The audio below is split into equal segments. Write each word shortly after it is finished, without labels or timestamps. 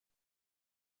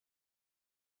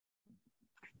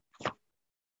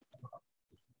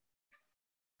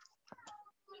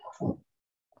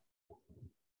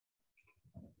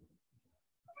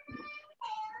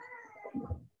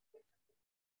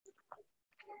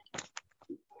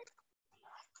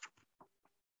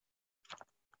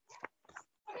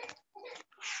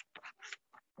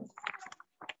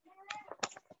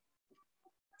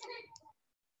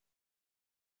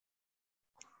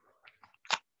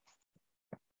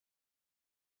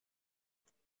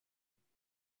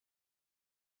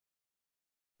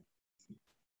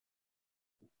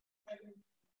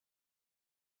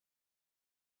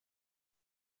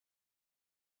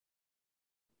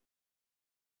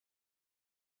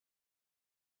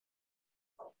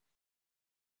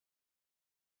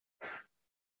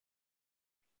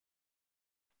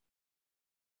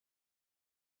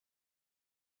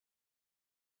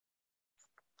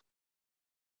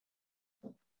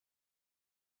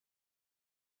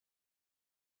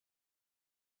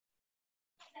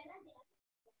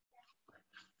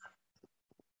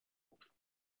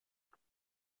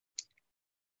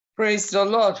Praise the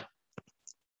Lord.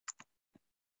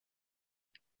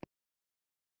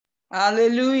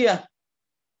 Hallelujah.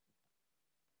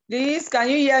 Please, can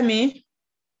you hear me?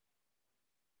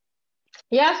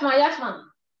 Yes, ma'am. Yes,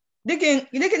 ma'am.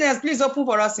 Deaconess, please open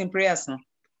for us in prayers now.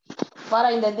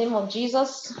 Father, in the name of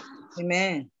Jesus.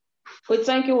 Amen. We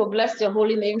thank you. We bless your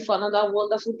holy name for another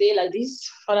wonderful day like this.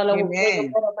 Father, Lord, we pray,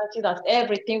 God Almighty, that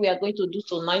everything we are going to do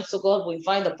tonight, so God, we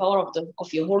invite the power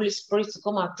of your Holy Spirit to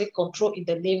come and take control in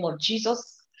the name of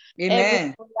Jesus.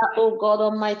 Amen. Prayer, oh God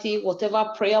Almighty,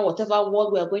 whatever prayer, whatever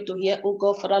word we are going to hear, oh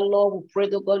God, Father, Lord, we pray,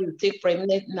 oh God, you take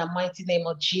preeminence in the mighty name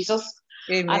of Jesus.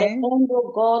 Amen. At the end,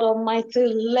 oh God Almighty,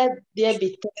 let there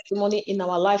be testimony in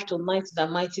our life tonight in the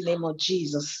mighty name of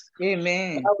Jesus.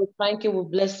 Amen. Father, we thank you, we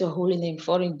bless your holy name.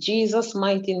 For in Jesus'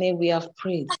 mighty name we have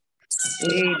prayed.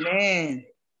 Amen.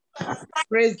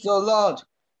 Praise the Lord.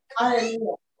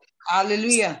 Hallelujah.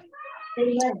 Hallelujah.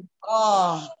 Amen.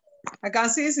 Oh, I can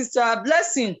see Sister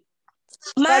Blessing.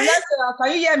 Can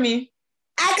you hear me?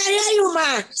 I can hear you,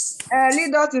 ma.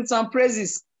 Lead us in some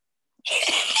praises.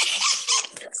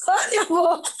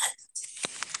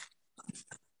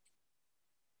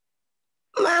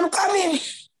 Ma, I'm coming.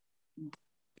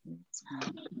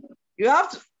 You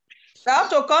have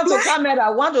to come to camera. I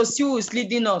want to see who is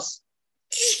leading us.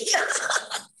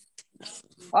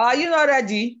 Are you not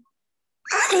ready?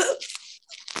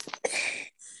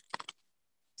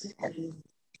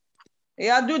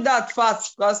 Yeah, do that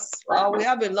fast because we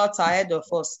have a lot ahead of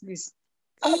us, please.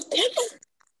 Okay.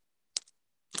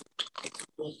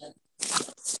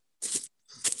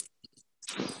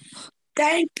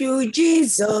 Thank you,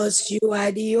 Jesus. You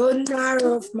are the owner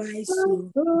of my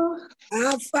soul.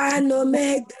 Alpha and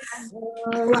Omega.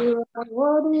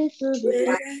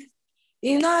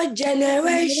 In our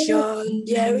generation,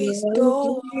 there is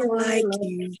no one like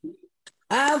you.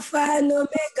 Alpha and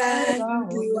Omega,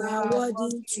 you are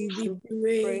worthy to be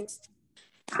praised.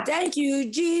 Thank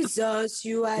you, Jesus.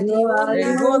 You are the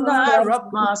owner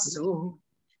of my soul.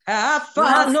 Alpha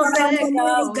and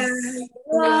Omega,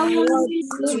 you are worthy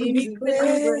to be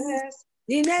praised.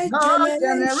 In a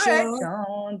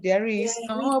generation, there is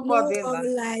nobody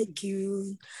like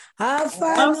you. Alpha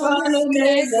and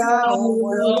Omega,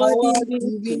 worthy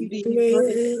to be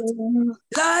praised.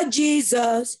 Lord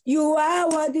Jesus, you are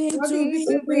worthy to be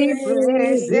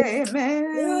praised.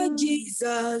 Amen. Lord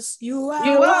Jesus, you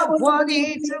are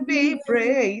worthy to be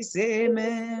praised.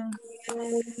 Amen.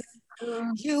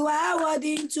 You are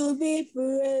worthy to be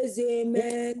praised.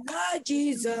 Amen. Lord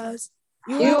Jesus,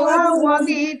 you are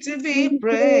worthy to be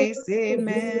praised.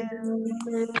 Amen.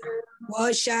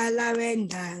 What shall I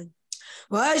render?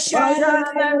 What shall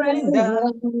I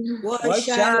render? What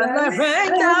shall I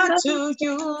render to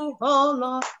you, oh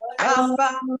Lord?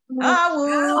 Alpha, I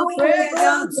will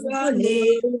praise your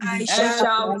name and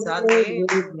shout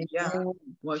hallelujah.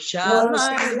 What shall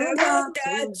I render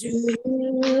to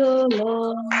you,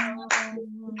 Lord?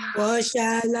 What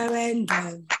shall I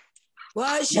render?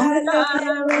 What shall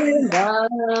I render?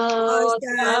 What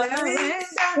shall I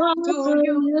render to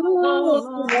you, oh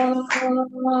Lord?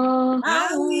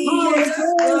 I will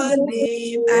exalt your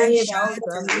name and shout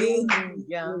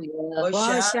hallelujah. What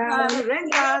shall I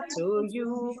render to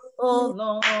you, oh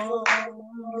Lord?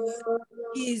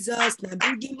 Jesus, the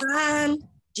big man.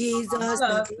 Jesus,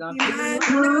 the big man.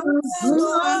 Now we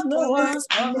know our colors,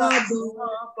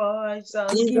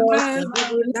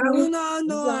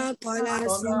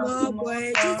 no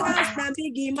boy. Jesus, the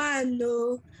big man,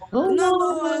 no. No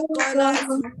our colors,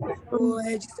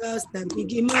 boy. Jesus, the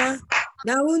big man.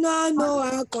 Now we know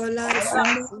our colors,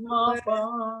 no boy.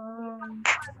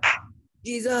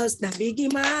 Jesus, the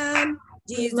big man.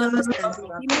 Jesus, the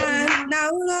big man. Now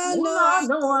we know our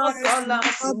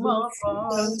colors, no boy.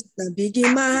 Jesus, the big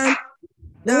man.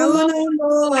 Now we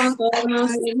know our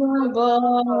colors, no boy.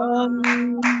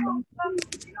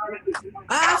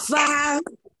 Alpha,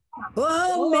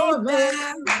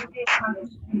 Omega,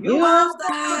 you are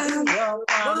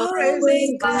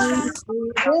Omega,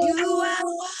 you are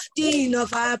worthy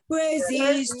of our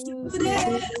praises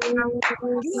today.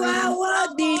 You are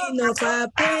worthy of our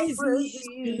praises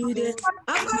today.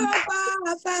 Alpha,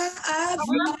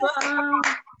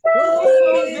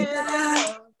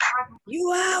 Omega, you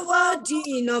are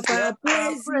worthy of our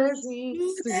praises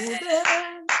today.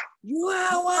 You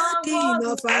are worthy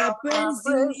of our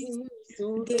praises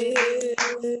today.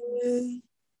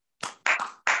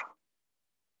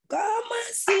 Come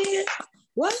and see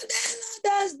what the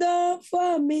Lord has done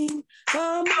for me.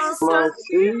 Come and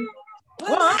see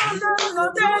what the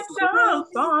Lord has done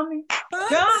for me.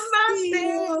 Come and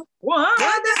see what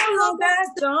the Lord has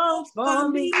done for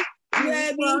me.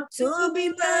 Ready to be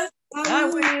mine. I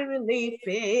will really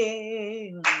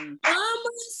pay. Come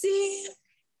and see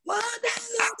what the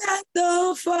Lord has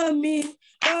done for me.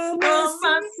 Come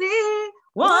and see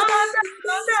what the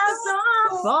Lord has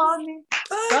done for me.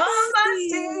 Come and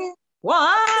see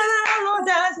what the Lord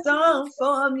has done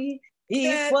for me.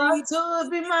 If what to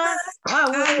be mine, I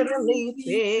will really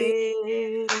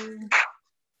pay.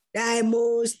 Thy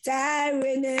most high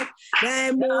reigneth,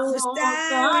 thy most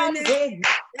high reigneth,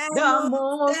 the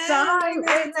most high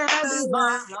reigneth in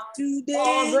my life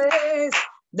always.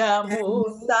 The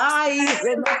most high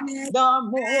reigneth, the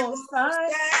most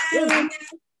high reigneth,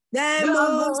 the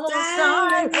most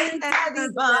high reigneth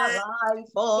in my life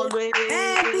always.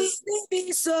 Every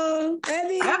living soul,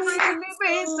 praise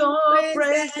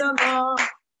the Lord.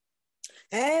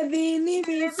 Every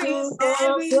living soul,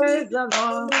 praise the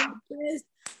Lord.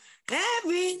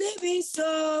 Every living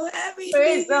soul, every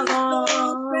praise living the Lord.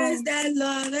 soul, praise the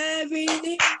Lord. Every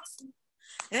living soul,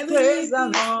 every praise the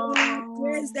living Lord. soul,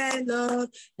 praise the Lord.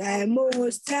 Thy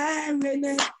most high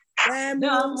reigneth, thy the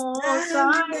most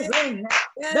high reigneth,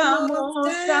 the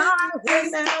most high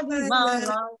reigneth in my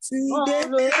life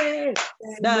always.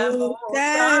 The most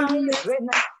high reigneth,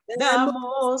 the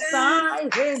most high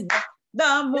reigneth,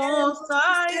 the most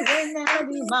high reigneth in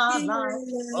my life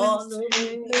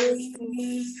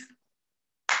always.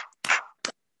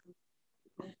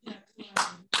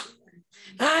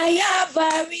 I have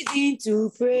a reason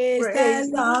to praise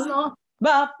the Lord.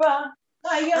 Papa,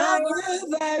 I have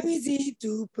a reason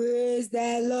to praise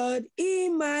the Lord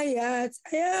in my heart.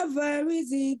 I have a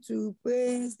reason to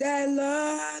praise the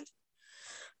Lord.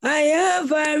 I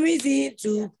have a reason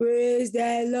to praise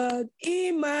the Lord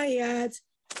in my heart.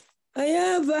 I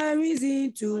have a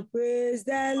reason to praise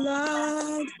the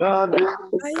Lord.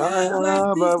 I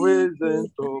have a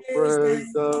reason to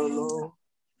praise the Lord.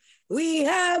 We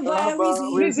have a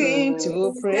reason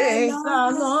to praise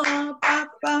the Lord,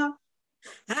 Papa.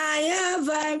 I have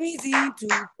a reason to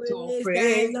praise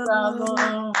the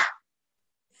Lord.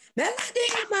 Melody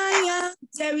in my heart,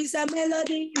 there is a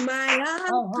melody in my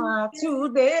heart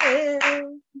today.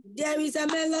 There is a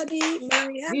melody in my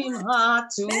heart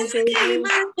today. Melody in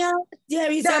my heart,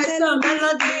 there is a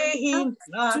melody in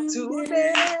my heart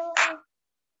today.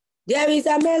 There is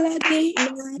a melody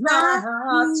in my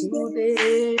heart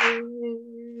today.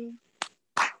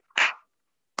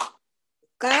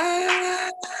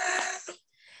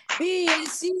 Be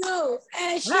still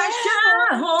and share.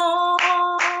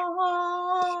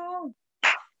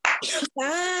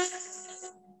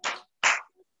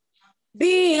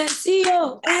 Be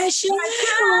still and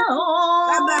share.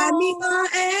 Baba mi mo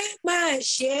e ma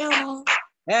ṣe o.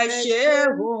 Ẹ ṣé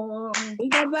o.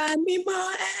 Baba mi mo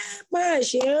e ma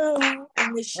ṣe o. Ẹ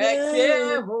ṣé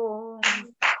o.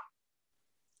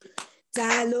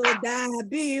 Ta ló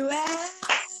dàbí rẹ?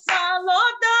 Ta ló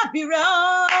dàbí rẹ?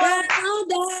 Ta ló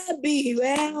dàbí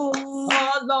rẹ o?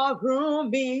 Ọlọ́run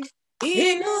mi,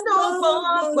 inú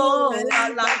gbogbo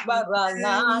alágbára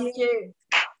láyé.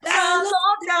 Ta ló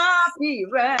dàbí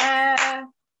rẹ,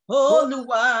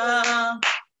 Olúwa?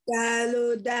 Ta ló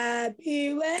dàbí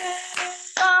rẹ?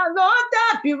 Ta ló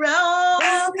dàbí rẹ o?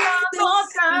 Ta ló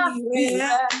dàbí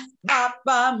rẹ?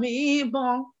 Bàbá mi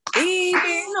mọ́.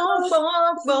 Inú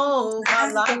gbogbo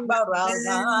alágbára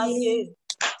láyé.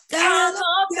 Ta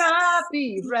ló dàbí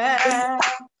rẹ,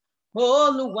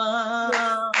 Olúwa?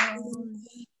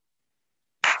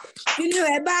 Inú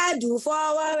ẹ bá dùn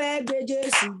fọwọ́ rẹ gbé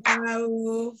Jésù ga o.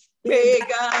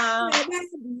 Gbéga.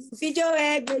 Fíjó ẹ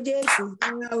gbé Jésù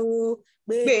ga o.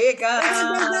 Gbéga.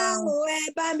 Gbéga o, ẹ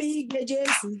bá mi gbé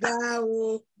Jésù ga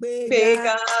o.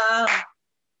 Gbéga.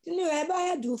 Inú ẹ bá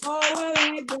dùn fọwọ́ rẹ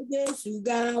gbé Jésù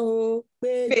ga o.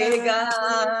 Gbéga.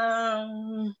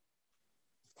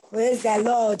 Praise the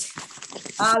Lord.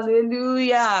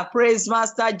 Hallelujah. Praise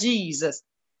Master Jesus.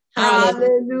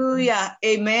 Hallelujah.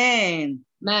 Amen.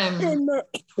 Amen.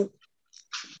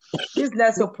 Please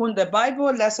let's open the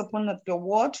Bible. Let's open up the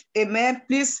word. Amen.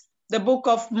 Please, the book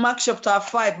of Mark chapter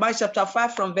 5. Mark chapter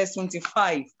 5 from verse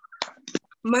 25.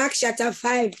 Mark chapter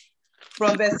 5.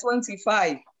 From verse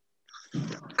 25.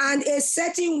 And a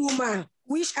certain woman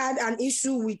which had an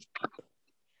issue with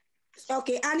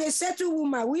and a certain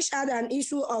woman which had an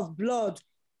issue of blood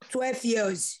 12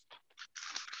 years.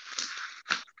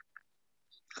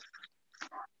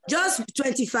 Just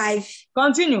 25.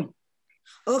 Continue.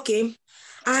 Okay.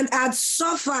 And had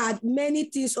suffered many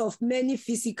things of many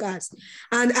physicals,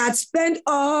 and had spent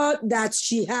all that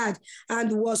she had,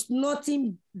 and was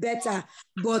nothing better,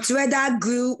 but rather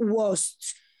grew worse.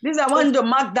 This I want to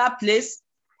mark that place.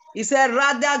 He said,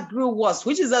 rather grew worse,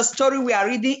 which is a story we are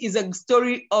reading, is a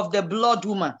story of the blood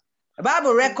woman. The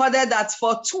Bible recorded that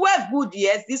for 12 good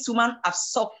years, this woman has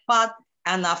suffered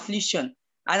an affliction.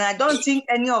 And I don't think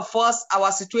any of us,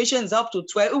 our situation is up to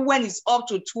 12, when it's up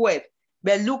to 12.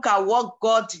 But look at what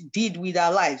God did with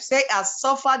her life. Say, I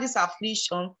suffered this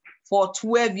affliction for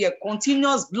 12 years,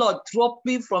 continuous blood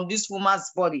dropping from this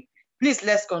woman's body. Please,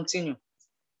 let's continue.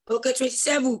 Okay,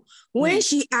 27. When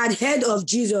she had heard of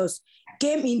Jesus,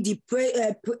 came in the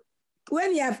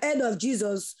when he had heard of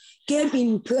Jesus, came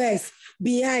in press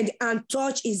behind and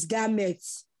touched his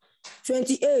garments.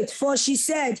 28. For she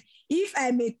said, if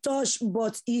I may touch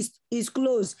but his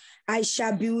clothes, I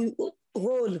shall be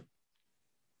whole.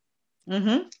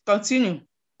 Continue.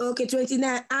 Okay,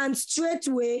 29. And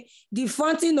straightway the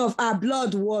fountain of her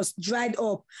blood was dried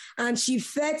up, and she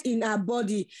felt in her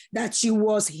body that she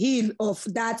was healed of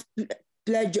that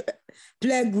plague.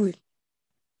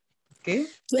 Okay.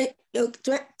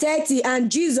 30.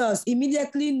 And Jesus,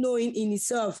 immediately knowing in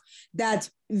himself that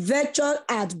virtue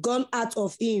had gone out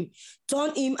of him,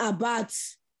 turned him about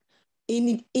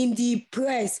in the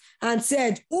press and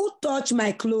said, who touched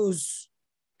my clothes?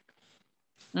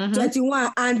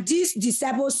 21. And these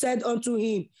disciples said unto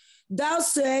him, thou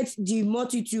sayest the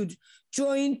multitude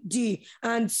throwing thee,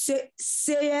 and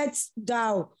sayest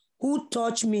thou, who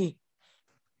touched me?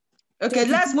 Okay,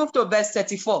 let's move to verse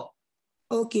 34.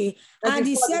 Okay. And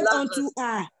he said unto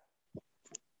her,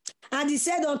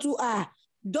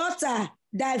 daughter,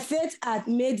 thy faith hath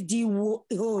made thee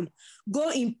whole.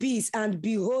 Go in peace and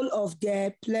be whole of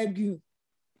the plague.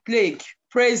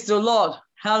 Praise the Lord.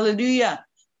 Hallelujah.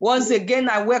 Once again,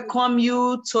 I welcome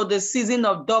you to the season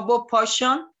of double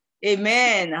portion.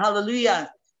 Amen. Hallelujah.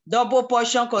 Double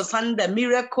portion concerning the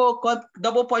miracle,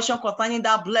 double portion concerning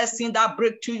that blessing, that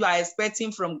breakthrough you are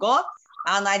expecting from God.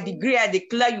 And I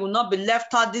declare you will not be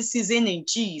left out this season in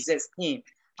Jesus' name.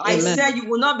 I said you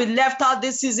will not be left out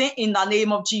this season in the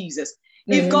name of Jesus.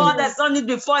 If God has done it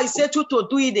before, he said to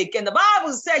do it again. The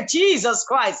Bible said Jesus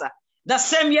Christ, the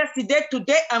same yesterday,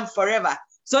 today, and forever.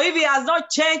 So if he has not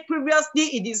changed previously,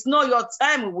 it is not your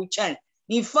time it will change.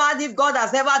 In fact, if God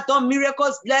has ever done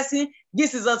miracles, blessing,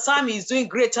 this is the time he's doing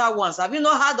greater ones. Have you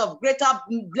not heard of greater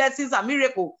blessings and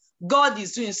miracles God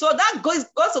is doing? So that goes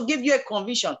to give you a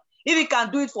conviction. If he can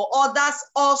do it for others,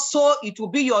 also it will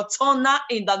be your turn now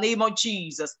in the name of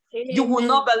Jesus. Amen. You will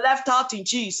not be left out in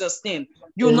Jesus' name.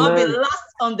 You will not be last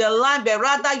on the line, but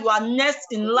rather you are next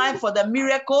in line for the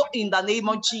miracle in the name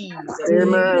of Jesus.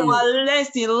 Amen. You are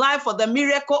next in line for the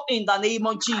miracle in the name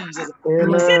of Jesus.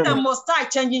 Amen. You see the Most High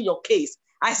changing your case.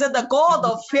 I said the God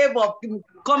of favor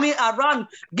coming around,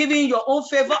 giving your own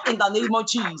favor in the name of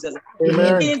Jesus.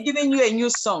 Amen. Giving you a new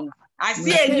song. I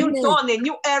see a new dawn, a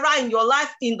new era in your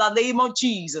life in the name of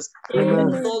Jesus.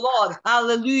 Amen. Oh Lord,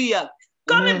 hallelujah.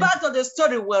 Coming back to the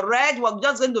story we read, we're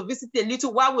just going to visit a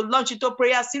little while we launch into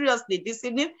prayer seriously this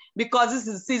evening, because this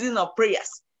is the season of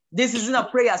prayers. This is season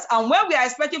of prayers. And when we are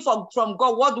expecting from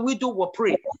God, what do? We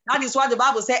pray. That is why the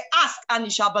Bible says, ask and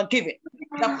it shall be given.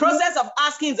 The process of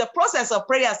asking is a process of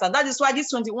prayers. And that is why these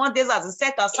 21 days are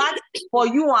set aside for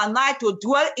you and I to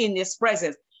dwell in his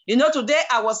presence. You know, today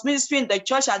I was ministering in the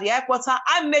church at the headquarters.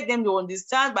 I made them to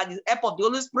understand by the help of the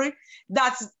Holy Spirit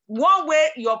that one way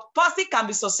your fasting can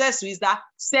be successful is that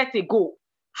set a goal,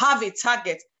 have a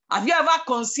target. Have you ever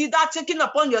considered taking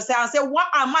upon yourself and say, what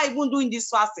am I even doing this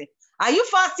fasting? Are you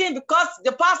fasting because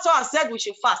the pastor has said we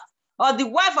should fast, or the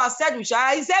wife has said we should?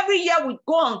 It's every year we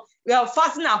go on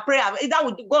fasting and prayer. Either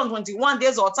we go on 21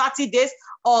 days or 30 days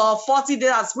or 40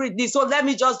 days as spirit needs. So let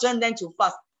me just join them to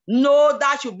fast. No,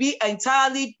 that should be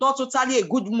entirely, not totally a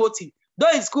good motive. Though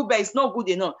it's good, but it's not good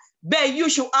enough. But you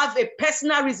should have a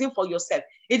personal reason for yourself.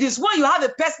 It is when you have a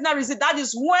personal reason, that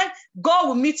is when God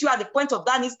will meet you at the point of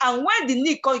that need. And when the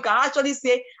need comes, you can actually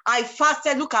say, I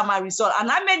fasted, look at my result. And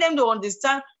I made them to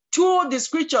understand through the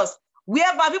scriptures,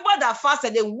 whereby people that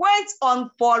fasted, they went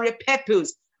on for a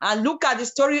purpose. And look at the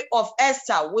story of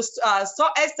Esther. We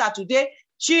saw Esther today.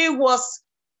 She was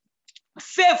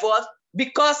favored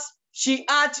because she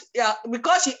had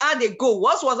a goal.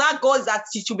 What was that goal? Is that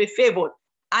she should be favored,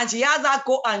 and she had that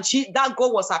goal, and that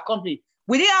goal was accomplished.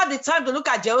 We didn't have the time to look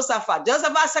at Jehoshaphat.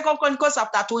 Jehoshaphat, 2 Chronicles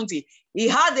chapter 20. He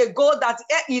had a goal that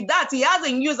he has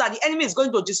a news that the enemy is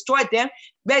going to destroy them,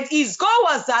 but his goal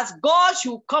was that God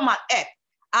should come and help.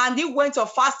 And he went to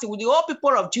fasting with the whole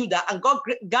people of Judah, and God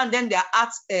granted them their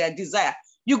heart's desire.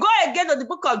 You go again to the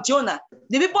book of Jonah.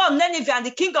 The people of Nineveh and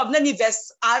the king of Nineveh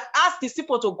asked his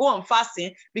people to go on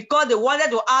fasting because they wanted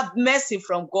to have mercy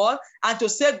from God and to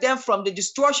save them from the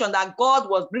destruction that God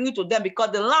was bringing to them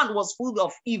because the land was full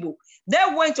of evil. They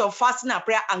went on fasting and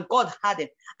prayer and God had them.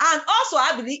 And also,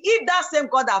 I believe if that same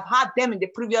God have had them in the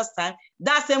previous time,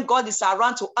 that same God is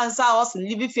around to answer us in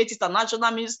Living Faith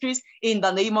International Ministries in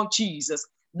the name of Jesus.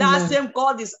 That same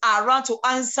God is around to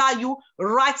answer you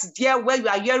right there where you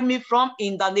are hearing me from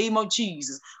in the name of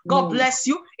Jesus. God bless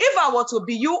you. If I were to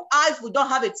be you, if we don't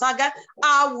have a target,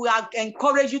 I will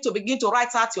encourage you to begin to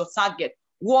write out your target.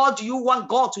 What do you want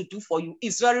God to do for you?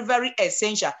 It's very, very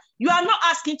essential. You are not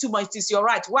asking too much. It's your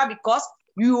right. Why? Because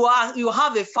you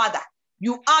have a father.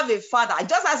 You have a father.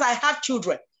 Just as I have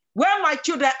children. When my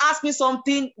children ask me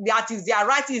something that is their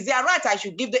right, I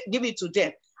should give it to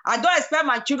them. I don't expect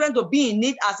my children to be in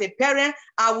need as a parent.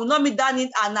 I will not meet that need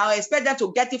and I expect them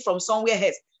to get it from somewhere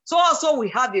else. So also we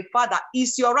have a father.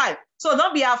 It's your right. So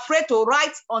don't be afraid to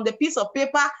write on the piece of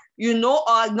paper, or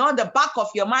the back of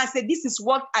your mind, say, this is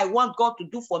what I want God to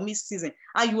do for me this season.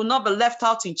 And you will not be left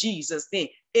out in Jesus' name.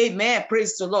 Amen.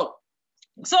 Praise the Lord.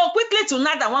 So quickly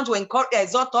tonight, I want to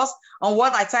exhort us on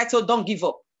what I titled, Don't Give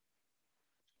Up.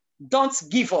 Don't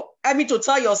give up. I mean to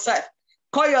tell yourself,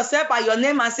 call yourself by your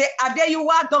name and say, there you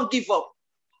are, don't give up.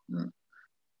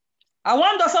 I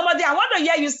want to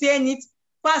hear you saying it.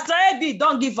 Pastor AB,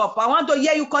 don't give up. I want to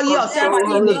hear you call yourself by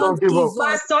your name.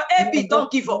 Pastor AB,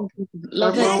 don't give up.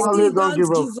 Don't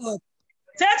give up.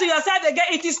 Say to yourself again,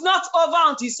 it is not over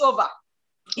until it's over.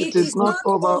 It is not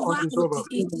over until it's over.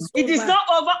 It is not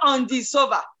over until it's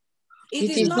over. It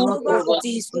is not over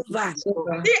until it's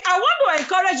over. See, I want to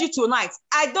encourage you tonight.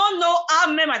 I don't know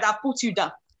how men might have put you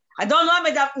down. I don't know how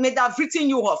they might have written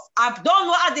you off. I don't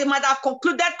know how they might have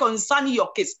concluded concerning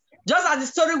your case. Just as the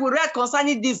story we read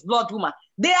concerning this blood woman,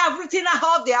 they have written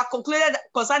how they have concluded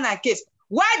concerning her case.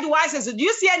 Why do I say so? Do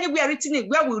you see anywhere written in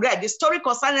where we read the story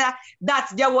concerning her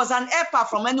that there was an helper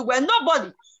from anywhere?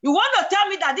 Nobody. You want to tell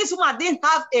me that this woman didn't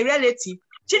have a relative?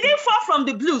 She didn't fall from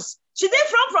the blues. She didn't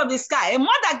fall from the sky. A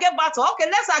mother gave birth to her. Okay,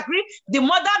 let's agree. The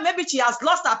mother, maybe she has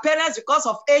lost her parents because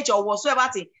of age or whatsoever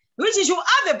thing. Which she should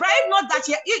have a bride, not that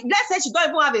let's say she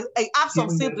don't even have some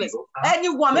siblings.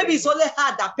 Anyone, maybe it's only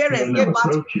her that parents gave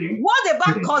birth to. What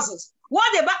about cousins?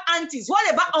 What about aunties?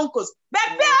 What about uncles? But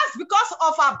parents, because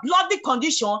of her bloody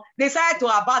condition, decided to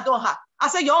abandon her. I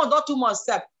said, you don't too much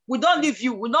step. We don't leave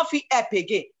you. We not feel help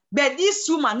again. But this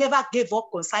woman never gave up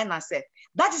concerning herself.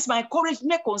 That is my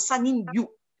encouragement concerning you.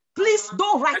 Please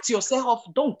don't write yourself off.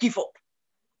 Don't give up.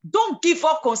 Don't give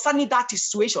up concerning that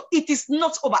situation. It is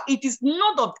not over. It is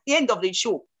not the end of the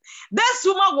show. This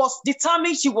woman was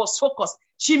determined. She was focused.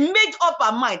 She made up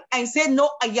her mind and said, no,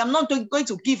 I am not going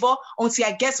to give up until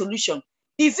I get solution.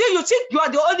 Is it you think you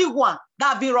are the only one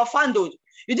that have been rough handled?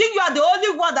 You think you are the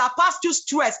only one that passed through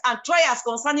stress and trials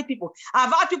concerning people?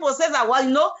 I've had people say that,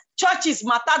 well, churches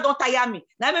matter, don't tire me.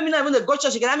 Now, maybe not even go to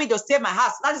church, you can let me just stay in my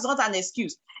house. That is not an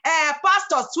excuse.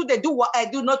 Pastors, too, they do what I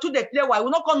do, not to they play well. I will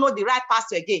not come know the right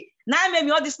pastor again. Now, maybe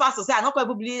all these pastors say, I'm not going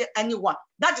to believe anyone.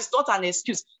 That is not an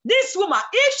excuse. This woman,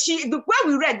 remember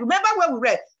where we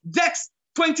read, verse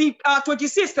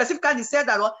 26 specifically said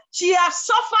that she has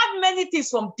suffered many things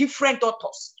from different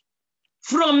daughters.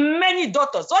 From many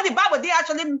daughters. So the Bible, they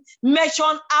actually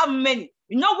mention how many.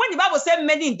 When the Bible said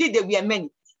many, indeed there were many.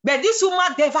 But this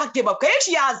woman never gave up. Okay?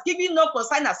 She has given no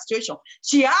concern her situation.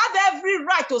 She had every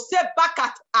right to stay back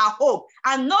at her home.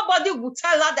 And nobody would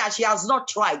tell her that she has not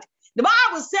tried. The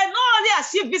Bible said not only has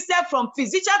she visited from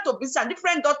physician to physician,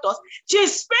 different doctors, she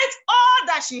spent all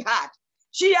that she had.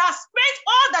 She has spent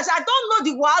all that. I don't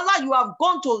know the wahala you have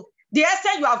gone to, the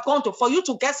extent you have gone to for you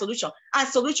to get solution. And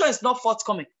solution is not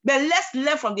forthcoming. But let's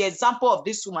learn from the example of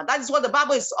this woman. That is what the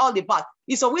Bible is all about.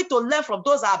 It's a way to learn from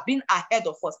those that have been ahead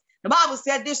of us. The Bible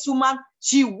said this woman,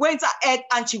 she went ahead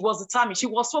and she was determined. She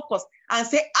was focused and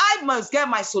said, I must get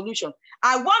my solution.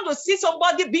 I want to see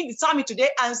somebody being determined today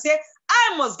and say,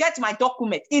 I must get my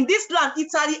document. In this land,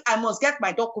 Italy, I must get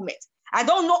my document. I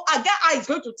don't know how it's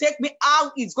going to take me,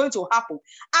 how it's going to happen.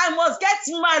 I must get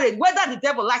married, whether the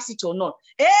devil likes it or not.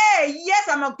 Hey, yes,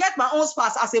 I must get my own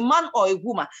spouse as a man or a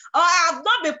woman. I have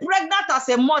not been pregnant as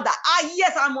a mother.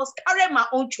 Yes, I must carry my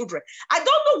own children. I don't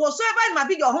know whatsoever it might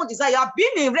be your own desire. You have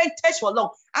been in rentage for long.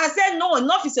 I said, no,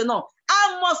 enough is enough.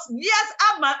 I must, yes,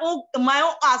 have my own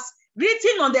as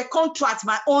written on the contract,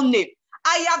 my own name.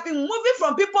 I have been moving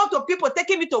from people to people,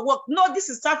 taking me to work. No, this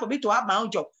is time for me to have my own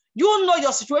job. You know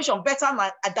your situation better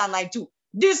than I do.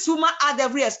 This woman had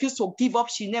every excuse to give up.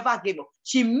 She never gave up.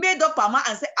 She made up her mind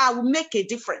and said, I will make a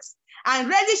difference. And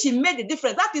really, she made the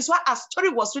difference. That is why her story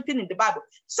was written in the Bible.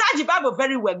 Search the Bible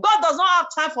very well. God does not have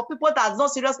time for people that are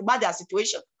not serious about their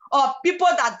situation, or people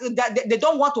that they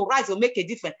don't want to rise or make a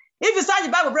difference. If you search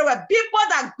the Bible very well, people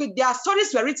that their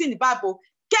stories were written in the Bible,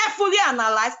 carefully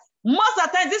analyzed, most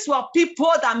of the time, these were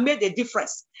people that made a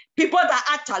difference. People that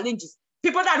had challenges.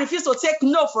 People that refused to take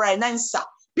no for an answer.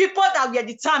 People that were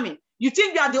determined. You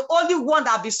think you are the only one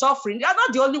that be suffering. You are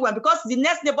not the only one, because the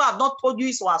next neighbor have not told you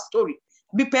his or her story.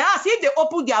 But perhaps if they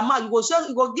open their mouth,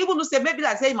 you go give them say, maybe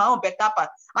like say my own better part.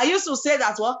 I used to say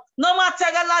that one. No matter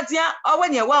or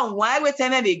when you want, why we tell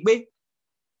me big.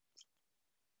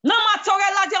 No matter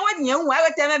when you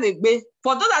want, tell me big.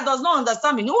 For those that does not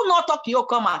understand me, who not talk you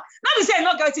come out. Now we say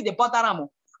not get the bottom.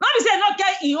 Now we say not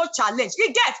get in your challenge.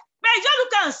 You get. May I just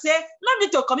look and say, not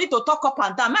need to commit to talk up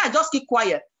and down. May I just keep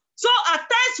quiet. So at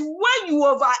times when you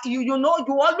always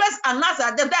announce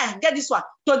that they get this one.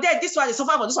 Today, this one they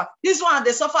suffer for this one. This one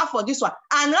they suffer for this one.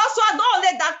 And also don't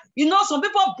let that, some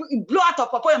people blow out of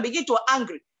purpose and begin to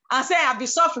angry and say, I've been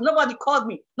suffering. Nobody called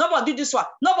me. Nobody did this one.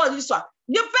 Nobody did this one.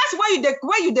 The first way you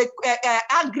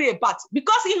angry about,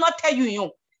 because he not tell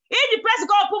you. If the person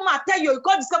go put my tell you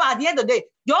can't discover at the end of the day,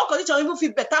 your own condition even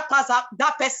feel better past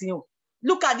that person.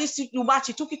 Look at this woman,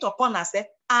 she took it upon herself.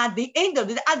 At the end of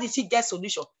the day, how did she get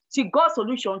solution? She got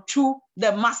solution through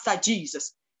the Master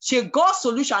Jesus. She got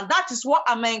solution. That is what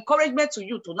I'm an encouragement to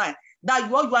you tonight, that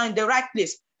you are in the right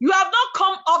place. You have not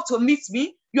come up to meet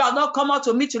me. You have not come out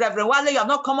to meet Reverend Wale. You have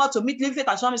not come out to meet Living Faith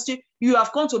and Show Mystery. You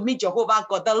have come to meet Jehovah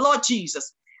God, the Lord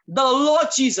Jesus. The Lord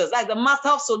Jesus, like the master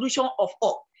of solution of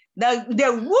all. The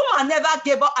woman never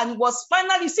gave up and was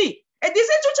finally, see, a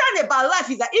decision about life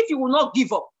is that if you will not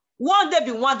give up, one day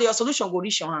your solution will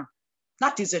reach your hand.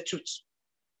 That is the truth.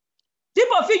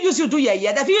 People, if you use you do they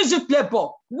if you use you play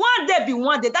ball, one day,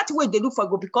 that way they look for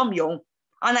will become your own.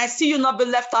 And I see you not be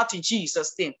left out in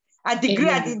Jesus' name. I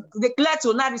declare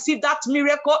to now receive that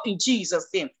miracle in Jesus'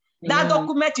 name. That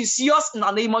document is yours in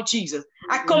the name of Jesus.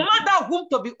 I command that womb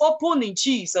to be open in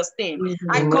Jesus' name.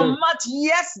 I command,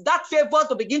 yes, that favor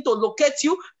to begin to locate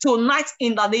you tonight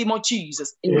in the name of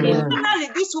Jesus.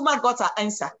 Finally, this woman got her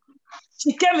answer.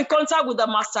 She came in contact with the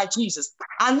Master Jesus.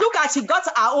 And look at, she got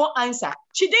her own answer.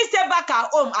 She didn't stay back at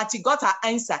home and she got her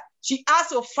answer. She has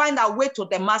to find her way to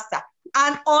the Master.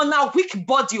 And on her weak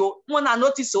body, when I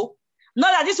notice so,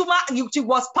 not that this woman, she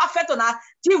was perfect on her.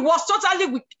 She was totally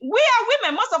weak. We are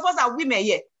women. Most of us are women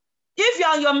here. If you're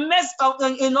on your mess,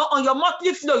 on your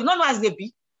monthly flow, you don't know as they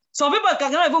be. Some people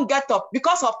cannot even get up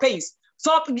because of pains.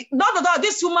 So,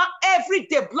 this woman, every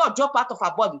day, blood drop out of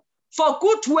her body. For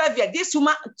good 12 years, this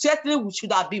woman certainly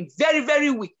should have been very, very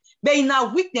weak. But in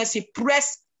her weakness, she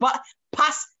pressed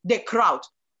past the crowd.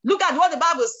 Look at what the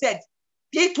Bible said.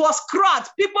 It was crowd.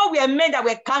 People were men that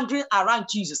were gathering around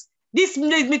Jesus. This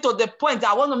leads me to the point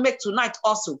that I want to make tonight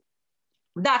also.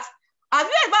 That, have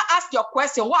you ever asked your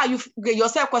question, why are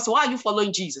you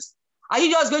following Jesus? Are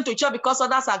you just going to church because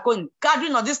others are going?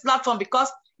 Gathering on this platform because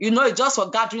it's just for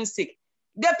gathering's sake.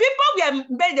 The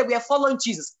people they were following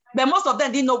Jesus, but most of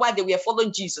them didn't know why they were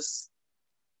following Jesus.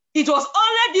 It was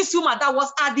only this woman that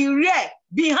was at the rear,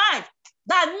 behind,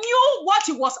 that knew what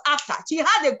she was after. She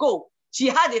had a goal. She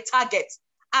had a target.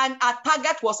 And her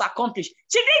target was accomplished.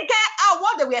 She didn't care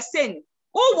what they were saying.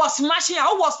 Who was smashing her?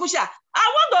 Who was pushing her?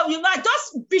 I want to,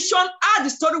 just vision how the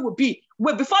story would be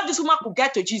before this woman could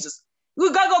get to Jesus.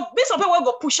 We got to be some people will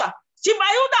go push her. She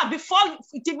might have fallen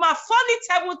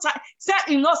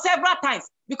several times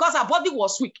because her body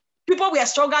was weak. People were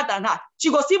stronger than her. She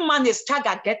go see man is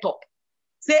struggle, get up.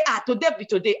 Say,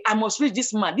 today, I must reach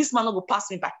this man. This man will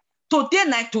pass me by.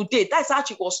 Today, that's how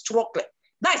she was struggling.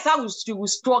 That's how she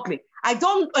was struggling.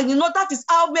 That is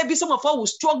how maybe some of us will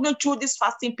struggling through this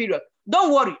fasting period.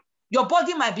 Don't worry. Your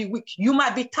body might be weak. You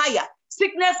might be tired.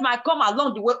 Sickness might come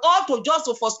along the way, all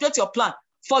to frustrate your plan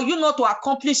for you not to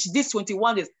accomplish these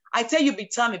 21 days. I tell you, be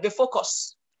determined, be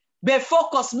focused. Be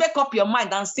focused, make up your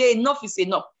mind and say enough is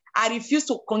enough. I refuse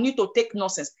to continue to take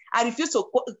nonsense. I refuse to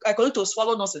continue to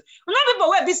swallow nonsense. Not people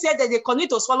will be said that they continue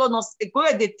to swallow nonsense,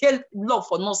 they tell love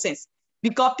for nonsense.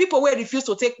 Because people will refuse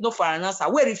to take no for an answer,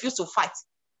 will refuse to fight.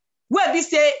 Where we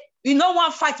say,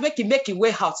 one fight, make it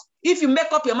way out. If you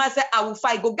make up your mind, say, I will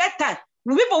fight, go get time.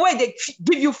 When people where they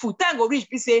give you food, time go reach,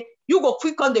 say, you go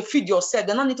quick on the feed yourself,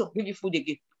 they don't need to give you food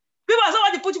again. People are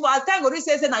somebody put you for time go reach,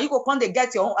 say, now you go come and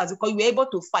get your own as because you were able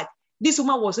to fight. This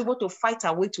woman was able to fight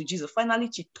her way to Jesus.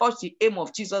 Finally, she touched the hem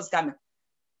of Jesus' garment.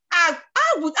 How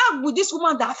would this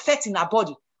woman that affect in her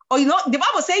body? Or the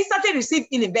Bible says started receiving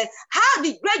healing, but how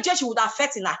the great gesture would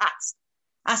affect in her heart?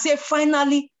 And say,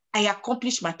 finally, I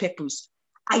accomplished my purpose.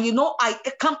 And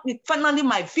finally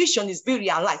my vision is being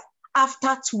realized.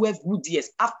 after 12 good years,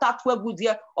 after 12 good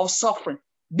years of suffering,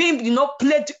 being,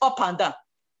 played up and down,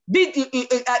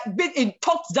 being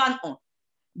talked down on,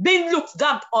 being looked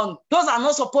down on. Those are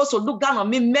not supposed to look down on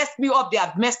me, messed me up, they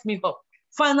have messed me up.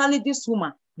 Finally, this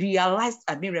woman realized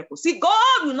a miracle. See,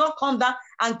 God will not come down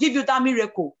and give you that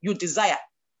miracle you desire.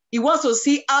 He wants to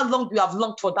see how long you have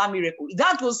longed for that miracle.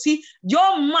 That will see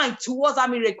your mind towards that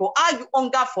miracle, how you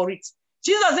hunger for it.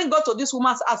 Jesus didn't go to this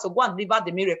woman's house to go and deliver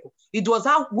the miracle. It was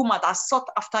that woman that sought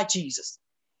after Jesus.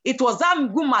 It was that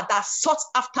woman that sought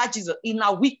after Jesus in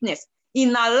her weakness,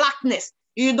 in her lackness,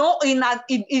 in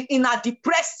a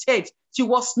depressed state. She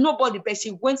was nobody, but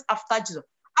she went after Jesus.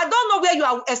 I don't know where you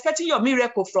are expecting your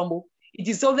miracle from. It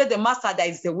is only the master that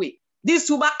is the way. This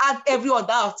woman had every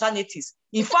other alternatives.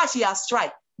 In fact, she has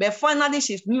tried, but finally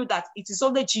she knew that it is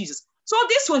only Jesus. So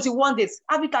these 21 days,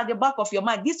 have it at the back of your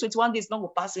mind. These 21 days not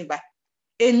will pass me by.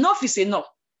 Enough is enough.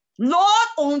 Lord,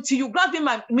 until you grant me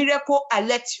my miracle, I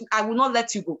will not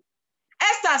let you go.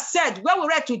 Esther said, when we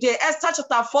read today, Esther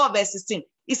chapter 4, verse 16,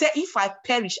 he said, if I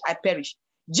perish, I perish.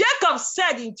 Jacob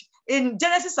said in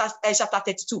Genesis chapter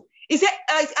 32, he said,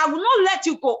 I will not let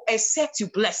you go except you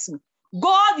bless me.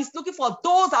 God is looking for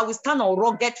those that will stand on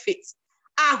rugged faith.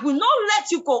 I will not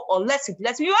let you go unless you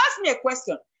bless me. You ask me a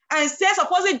question and say,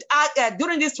 supposing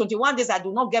during these 21 days, I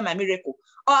do not get my miracle.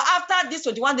 Or after these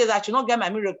 21 days, I should not get my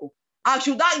miracle. And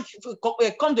should I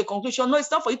come to a conclusion? No,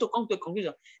 it's not for you to come to a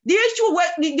conclusion. The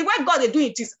issue, the way God is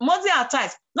doing it is, most of the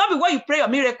times, not be when you pray your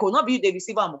miracle, not be you they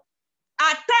receive them.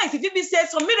 At times, if you be say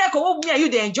some miracle, what me and you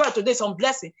they enjoy today, some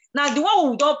blessing. Now, the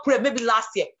one we don't pray maybe last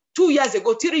year, 2 years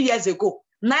ago, 3 years ago,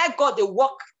 now God they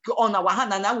work on our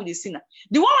hand and now with the sinner.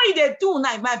 The one they do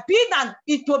now, it might be that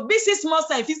it will be 6 months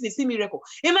time if it's the same miracle.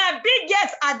 It might be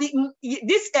yet at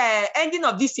this ending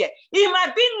of this year. It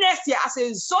might be next year as a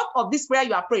result of this prayer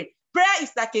you are praying. Prayer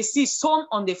is like a seed sown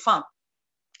on the farm.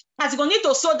 As you're going to need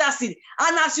to sow that seed,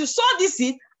 and as you sow this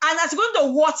seed, and as you're going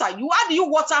to water, how do you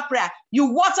water prayer? You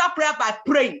water prayer by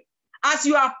praying. As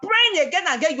you are praying again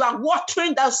and again, you are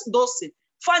watering those seeds.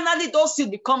 Finally, those seeds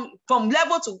become from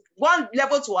one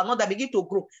level to another, begin to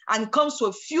grow, and comes to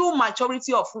a few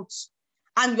maturity of fruits.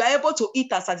 And you are able to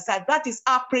eat and satisfy. That is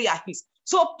our prayer is.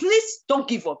 So please don't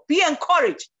give up. Be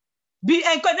encouraged. Be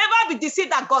encouraged. Never be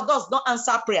deceived that God does not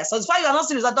answer prayer. So as far as you are not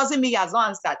serious, that doesn't mean he has not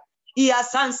answered. He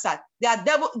has answered. There are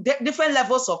different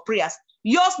levels of prayers.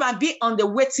 Yours might be on the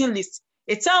waiting list.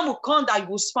 A time will come that you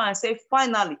will smile and say,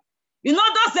 finally. You know,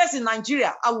 those days in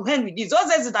Nigeria, I will end with this. Those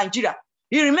days in Nigeria,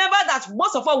 you remember that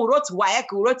most of us who wrote WAEC,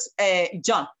 who wrote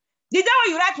John. The day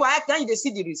when you write WAEC, then you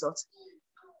see the results.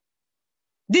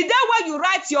 The day when you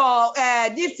write your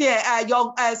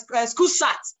school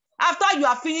sat, after you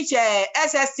have finished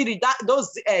SS series,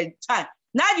 those time,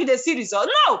 now you see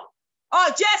results. No. Oh,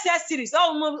 JSS series.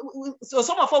 Oh, so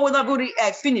some of us will not really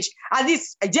finish at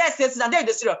least JSS and then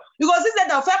the series. Because this is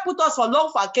the fair put us for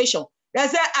long vacation. They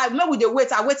say, I know with the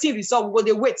wait, I'm waiting result. We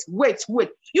go wait.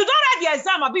 You don't write the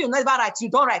exam, Abi, you never write. You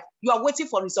don't write. You are waiting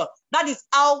for result. That is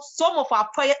how some of our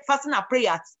fasting and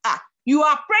prayers are. You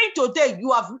are praying today.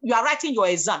 You are writing your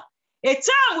exam. A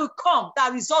time will come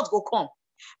that result will come.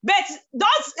 But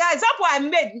those example I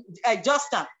made just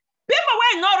now. People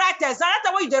will not write exam.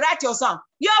 That's why you write your exam.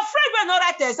 Your friend will not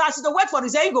write the exam. So wait for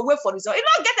result. You go wait for result. You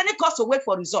don't get any cost to wait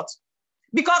for result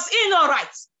because he not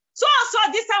right. So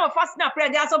this time of fasting and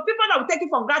prayer, there are some people that will take it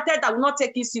for granted that will not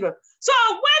take it serious. So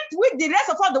wait with the rest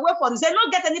of us the wait for result.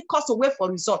 Not get any cost to wait for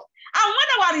result. And when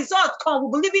our result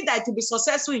come, we believe that it will be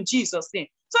successful in Jesus' name.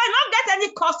 So I don't get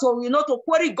any cost to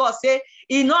query God, say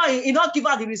he not give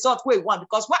us the result we want,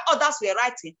 because what others were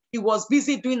writing, he was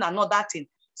busy doing another thing.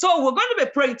 So we're going to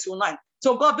be praying tonight.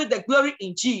 So God be the glory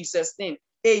in Jesus' name.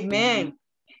 Amen.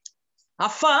 Our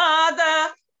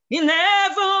Father in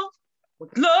heaven, we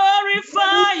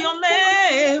glorify your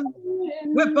name.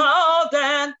 We bow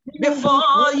down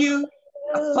before you.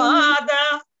 Our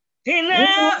Father in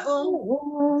heaven,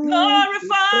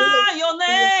 glorify your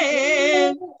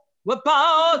name. We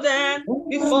bow down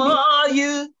before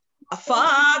you. Our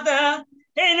Father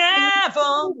in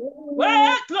heaven, we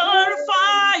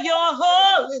glorify your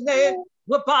holy name.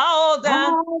 We bow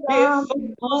down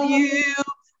before you,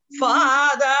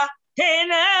 Father in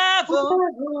heaven,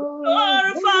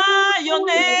 glorify your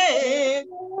name.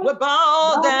 We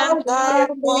bow down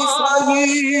before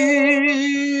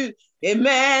you.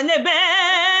 Amen,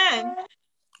 amen.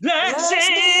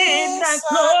 Blessings and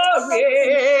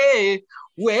glory,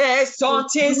 where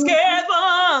something's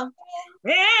given.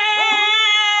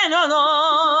 And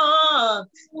on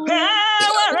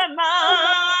power and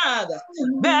might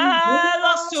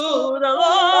belongs to the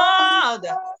Lord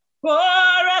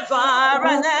forever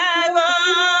and ever.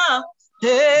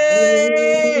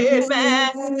 Amen.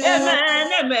 Amen,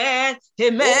 amen,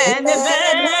 amen,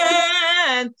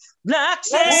 amen.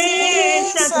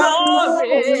 Blessings and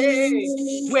glory,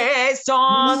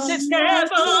 wisdom is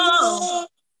heaven,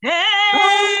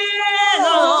 and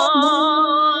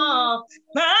all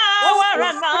power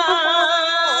and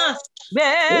might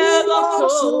belongs to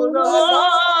the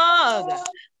Lord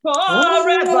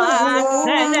forever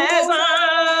and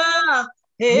ever.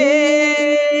 Amen.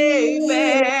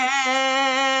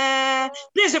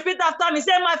 Please repeat after me.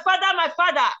 Say, my Father, my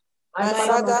Father. My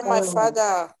Father, my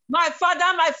Father. My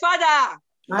Father, my Father.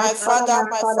 My Father,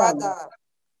 my Father.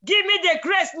 Give me the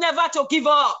grace never to give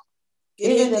up.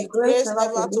 Give me the grace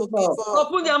never to give up.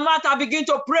 Open your mouth and begin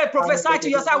to pray. Prophesy to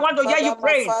yourself. I want to hear you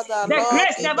praying. The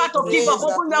grace never to give up.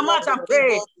 Open your mouth and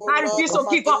pray. I refuse to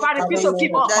give up. I refuse to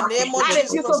give up. I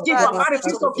refuse to give up. I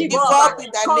refuse to give up.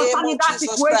 Concerning that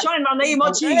situation in the name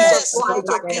of Jesus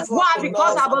Christ. Why?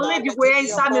 Because I believe you will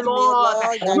answer me, Lord.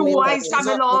 You will answer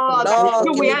me, Lord.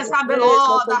 You will answer me,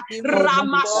 Lord.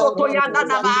 Ramasoto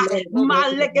yadadaba.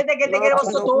 Lord,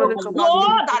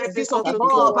 I refuse to give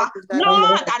up.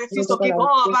 Lord, I refuse to give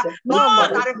up.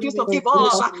 Lord, I refuse to give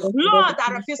up. Lord,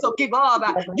 I refuse to give up.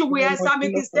 You will answer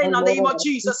me this day in the name of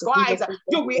Jesus Christ.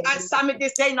 You will answer me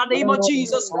this day in the name of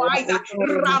Jesus Christ.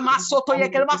 Ramasoto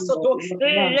yekelbasoto.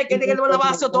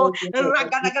 Lekelebalabasoto.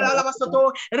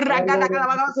 Ragadagalabasoto.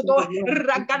 Ragadagalabasoto.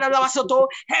 Ragadagalabasoto.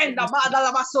 Henda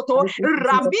badalabasoto.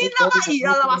 Rambina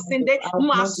maia labasende.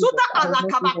 Masuta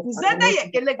alakabakuzende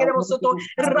yekelebalabasoto.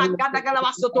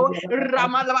 Ragadagalabasoto.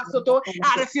 Ramalabasoto.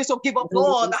 I refuse to give up,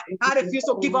 Lord. I refuse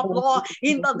to give up, Lord.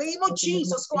 In the name of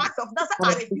Jesus Christ of Nazareth,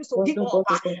 I refuse to give up.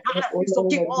 I refuse to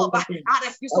give up. I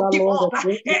refuse to give up.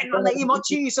 In the name of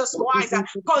Jesus Christ,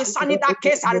 concerning that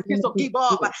case, I refuse to give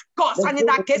up. Concerning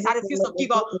that case, I refuse to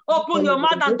give up. Open your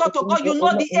mouth and talk to God. You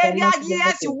know the area,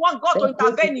 yes, you want God to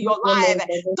intervene in your life.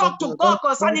 Talk to God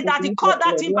concerning that. He called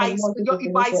that in by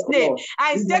his name.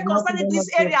 I say concerning this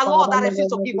area, Lord, I refuse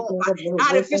to give up.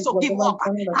 I refuse to give up.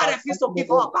 I refuse to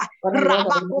give up.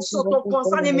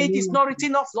 Concerning me, it is not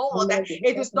written of Lord.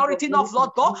 It is not written of Lord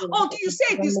God. Until you say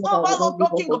it is over, Lord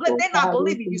God, King of glory, then I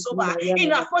believe it is over.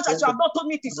 In as much as you have not told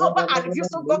me it is over, I refuse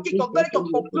to go, King of glory, to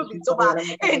conclude it's over.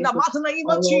 In the mighty name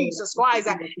of Jesus Christ.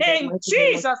 In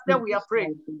Jesus' name we are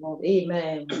praying.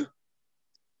 Amen.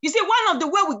 You see, one of the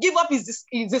way we give up is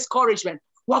discouragement.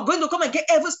 We are going to come and get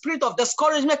every spirit of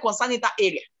discouragement concerning that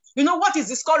area. You know what is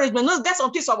discouragement? No, that's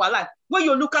some things of our life. When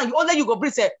you look and you go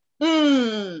breathe, say,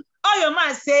 all your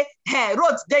mind say, hey,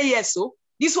 road day yes, so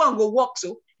this one go walk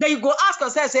so. Then you go ask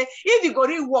yourself, say, if you go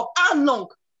really walk, how long?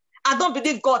 I don't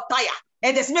believe God tired.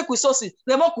 And there's make we so see,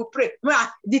 the more we pray,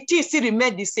 the things still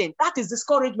remain the same. That is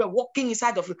discouragement walking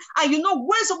inside of you. And you know,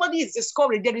 when somebody is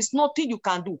discouraged, there is nothing you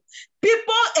can do.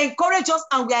 People encourage us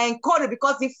and we are encouraged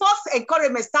because the first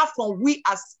encouragement starts from we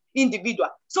as individual.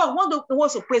 So I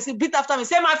want to pray, say, beat after me,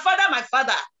 say, my Father, my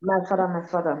Father. My Father, my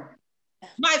Father.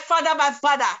 My Father, my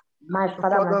Father. My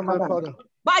Father, my Father.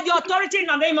 By the authority in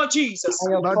the name of Jesus.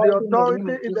 By the authority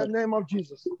in the name of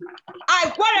Jesus.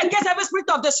 I war against every spirit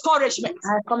of discouragement.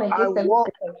 I come against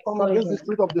the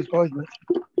spirit of discouragement.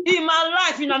 In my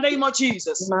life, in the name of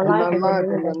Jesus. In my life,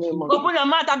 in the name of Jesus. Open your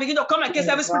mouth and begin to come against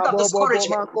every spirit of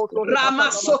discouragement.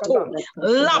 Ramasoto.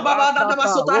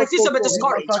 I refuse to be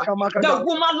discouraged. The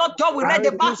woman, Lord God, we read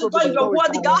the battle in your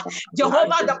word, God.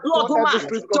 Jehovah, the blood woman.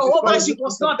 Jehovah, she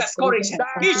was not discouraged.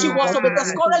 If she was to be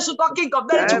discouraged, she got King of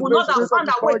Glory, she would not have found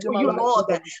her way to you, Lord.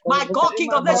 My God,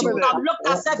 King of Glory, she would have looked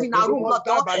herself in her room, Lord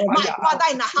God. My Father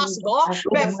in the house, God.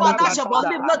 My Father shall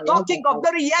believe, Lord God, King of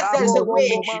Glory, yes, there is a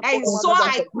way. And so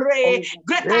I pray,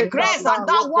 greater grace than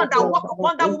that one that walk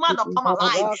upon that woman upon my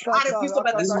life. I refuse to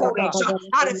be discouraged.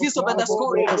 I refuse to be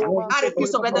discouraged. I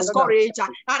refuse to be discouraged.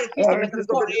 I refuse to be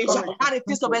discouraged. I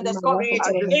refuse to be discouraged.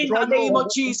 In the name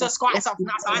of Jesus Christ of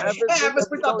Nazareth, every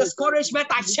spirit of discouragement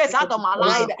I chase out of my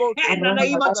life. In the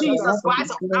name of Jesus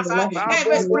Christ of Nazareth,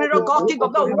 every spirit of God, King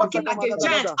of God, walking like a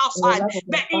giant outside,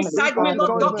 but inside me,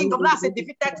 Lord God, King of God, as a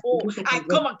defeated foe. I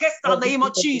come against the name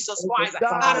of Jesus Christ.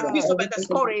 I refuse to be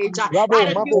discouraged. I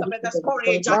refuse to be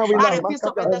discouraged. I refuse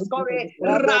to be discouraged.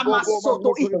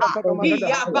 Ramasoto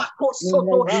Iabako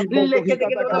Soto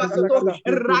Lekedegabasoto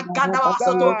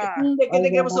Ragadabasoto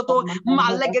Lekedegabasoto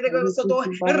Malegedegabasoto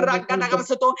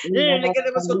Ragadabasoto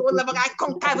Lekedegabasoto. I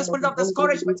conquer the spirit of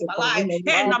discouragement in my life.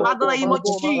 In the name of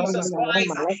Jesus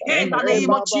Christ. In the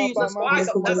name of Jesus Christ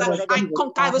of Nazareth, I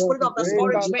conquer the spirit of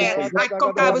discouragement. I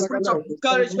conquer the spirit of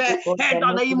discouragement. In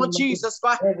the name of Jesus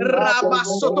Christ.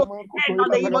 Ramasoto. In the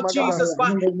name of Jesus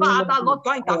Christ. Father, Lord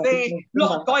God, intervene.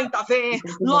 Lord God, intervene.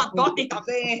 Lord God,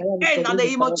 intervene. In the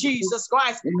name of Jesus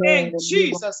Christ. In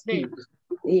Jesus' name.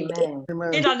 Amen.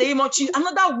 In the name of Jesus.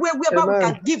 Another way whereby we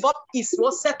can give up is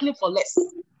settling for less.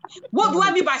 What do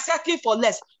I mean by settling for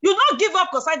less? You don't give up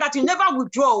because that you never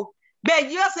withdraw. But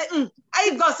you just say,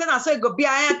 I God said and so it go be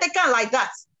I take her like that.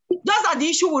 Just that the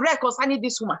issue we read concerning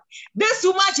this woman. This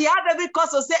woman, she had every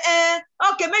cause to say,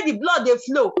 okay, make the blood they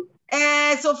flow.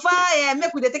 So far,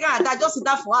 make we take her like that, just sit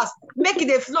down for us. Make it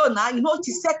they flow now. You know,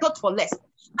 she settled for less.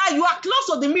 Now you are close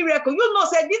to the miracle. You know,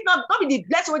 say this not be the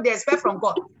blessing what they expect from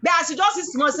God. But as you just see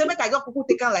small, say, make I just people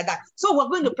take her like that. So we're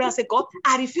going to pray and say, God,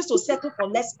 I refuse to settle for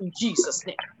less in Jesus'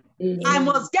 name. I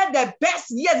must get the best.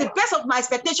 Yes, the best of my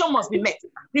expectation must be met.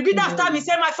 Repeat after me.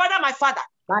 Say, my Father, my Father.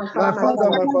 My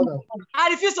Father. I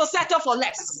refuse to settle for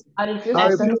less. I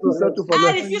refuse to settle for less.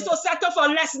 I refuse to settle for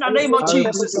less in the name of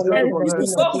Jesus.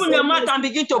 Open your mouth and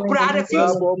begin to pray. I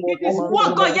refuse. It is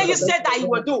what God you said that He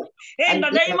will do. In the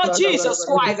name of Jesus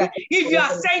Christ. If you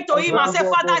are saying to Him and say,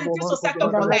 Father, I refuse to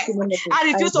settle for less. I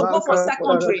refuse to go for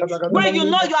secondary. When you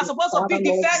know you are supposed to be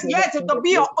the first, yes, to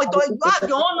be your own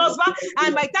husband,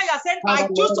 and by the time you are saying, I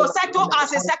choose to settle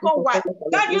as a second wife,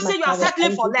 can't you say you are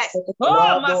settling for less?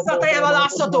 Oh, Master, I'm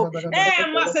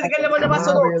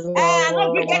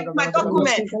not get my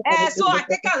document. So I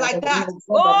take her like that.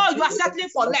 Oh, you are settling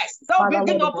for less. So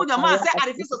begin to open your mouth and say, I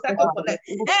refuse to settle for less.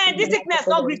 And this sickness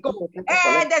not go.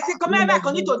 And they say, come here, I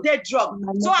continue to take drug.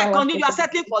 So I continue, you are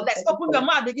settling for less. Open your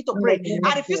mouth, begin to pray.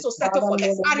 I refuse to settle for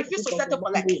less. I refuse to settle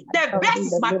for less. The best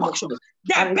is my portion.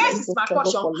 The best is my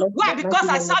portion. Why? Because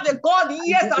I serve a God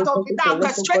years that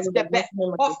orchestrates the best.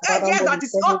 Of years that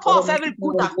is all of every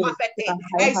good and perfect thing.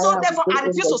 And so therefore I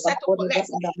refuse to settle for less.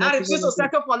 I refuse to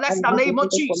settle for less in the name of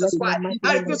Jesus Christ.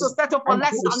 I refuse to settle for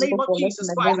less in the name of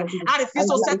Jesus Christ. I refuse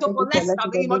to settle for less in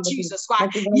the name of Jesus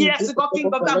Christ. Yes, God, King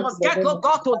of God, I must get God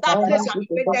to that place you have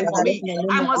intended for me.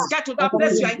 I must get to that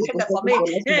place you have intended for me.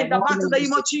 In the mighty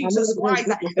name of Jesus Christ.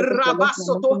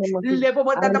 Rabasoto,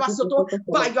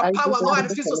 by your power, Lord, I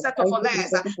refuse to settle for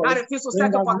less. I refuse to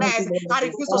settle for less. I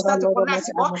refuse to settle for less.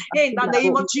 In the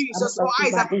name of Jesus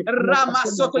Christ.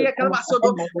 Ramasoto,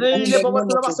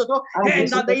 in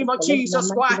the name of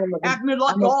Jesus Christ, help me,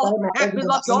 Lord God, help me,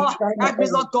 Lord God, help me,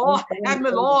 Lord God, help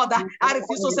me, Lord. I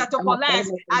refuse to settle for less.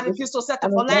 I refuse to settle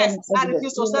for less. I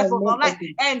refuse to settle for less.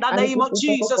 In the name of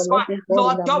Jesus Christ,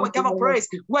 Lord God, we give a praise,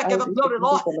 we give a glory,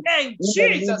 Lord, in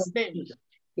Jesus' name.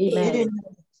 Amen.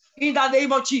 In the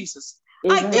name of Jesus.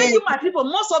 I tell you, my people,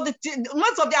 most of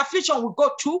the affliction we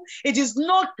go through, it is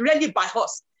not really by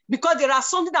us, because there are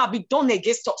something that have been done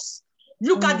against us.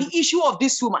 Look at the issue of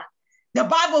this woman. The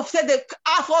Bible said that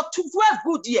after 12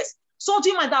 good years,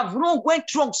 something might have went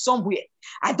wrong somewhere.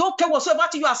 I don't care whatsoever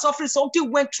you are suffering,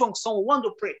 something went wrong somewhere. Want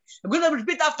to pray. I'm going to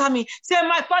repeat after me. Say,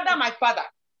 my Father, my Father.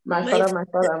 My Father, my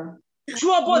Father.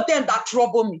 Trouble them that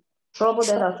trouble me. Trouble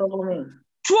them that trouble me.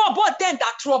 Trouble them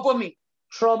that trouble me.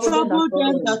 Trouble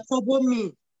them that trouble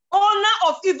me. Honor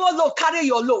of evil, Lord, carry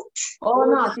your load.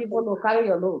 Honor of evil, Lord, carry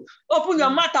your load. Open your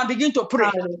mouth and begin to pray.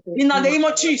 In the name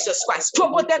of Jesus Christ.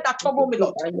 Trouble them that trouble me,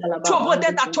 Lord. Trouble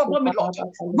them that trouble me, Lord.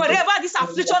 Wherever this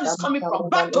affliction is coming from,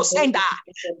 back to sender.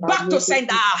 Back to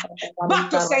sender. Back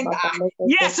to sender.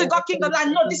 Yes, God King of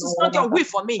God, no, this is not your will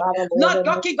for me. Lord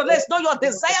God King of God, it's not your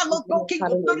desire. Lord God King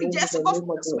of God, yes, God,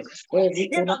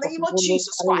 in the name of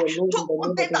Jesus Christ.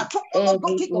 Trouble them that trouble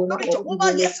God King of God,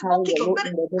 Jehovah, yes, God King of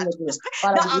God.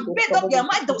 Made up their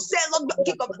mind to say, Lord,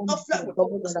 King of no flesh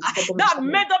will that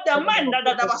made up their mind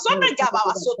that was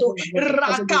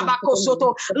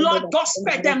Lord God,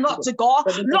 spare them not to God.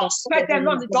 Lord, spare them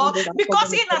not to God.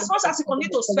 Because in as much as you continue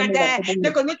to spend them,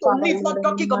 they continue to live, Lord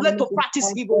God, King of to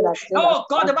practice evil. Oh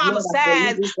God, the Bible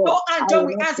says, no angel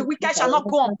will answer, wicked shall not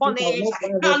go unpunished.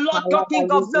 Now, Lord God,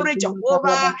 King of glory,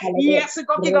 Jehovah, yes,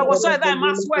 God, King of whatsoever I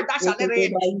must swear, that shall let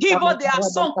it. Evil they have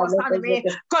sown concerning me.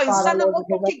 Concerning Lord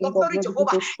God, King of glory,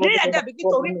 Jehovah. Let them begin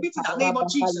to repeat in the name of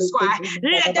Jesus Christ.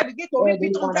 Let them begin to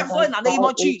repeat on them in the name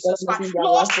of Jesus Christ.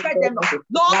 Lord, spare them, Lord.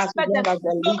 Lord, spare them.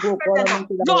 Lord, spare them,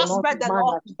 Lord. Spare them,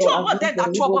 Lord. Trouble them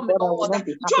that trouble me, Lord.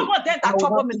 Trouble them that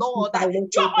trouble me, Lord.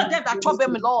 Trouble them that trouble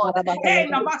me, Lord. In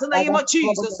the mighty name of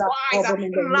Jesus Christ.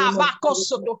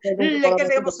 Rabakosoto.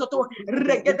 Lekedemosoto.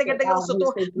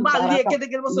 Regedegedemosoto.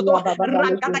 Malekedegedemosoto.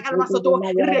 Rakadagademasoto.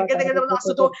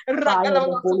 Regedegedemosoto.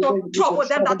 Rakadagademasoto. Trouble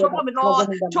them that trouble me, Lord.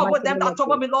 Trouble them that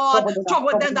trouble me, Lord.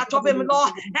 Trouble them that trouble me,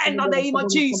 Lord. In the name of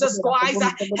Jesus Christ.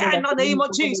 In the name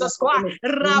of Jesus Christ.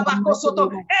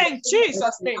 Rabakosoto. In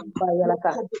Jesus' name.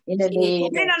 In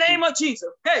the name of Jesus.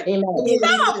 Hey,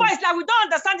 some of us, like, we don't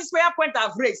understand this prayer point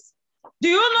I've raised. Do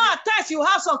you know at times you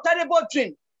have some terrible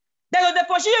dream? They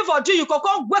pursue you for dream, you can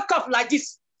come wake up like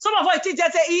this. Some of us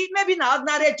just say, maybe not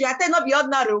ordinary dream. I think not be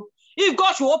ordinary. If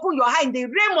God should open your eye in the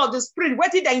realm of the spirit,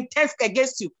 waiting the intent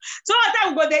against you. So that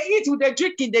we go they eat, they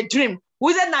drink in the dream.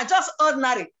 We say not just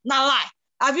ordinary, not lie.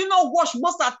 Have you not watched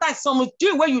most of the time some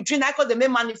dream when you dream, I call the may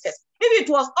manifest. If it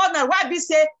was ordinary, why be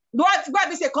say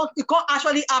it can't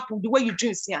actually happen the way you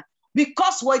dream here?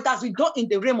 Because what it has been done in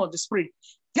the realm of the spirit.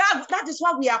 God, that is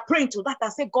why we are praying to that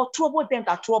and say, God, trouble them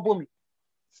that trouble me.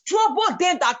 Trouble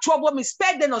them that trouble me,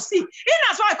 spare them or see. And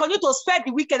that's why I continue to spare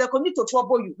the wicked, I continue to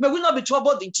trouble you. May we not be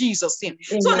troubled in Jesus' name.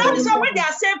 So that is why when they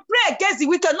are saying pray against the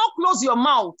wicked, not close your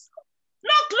mouth.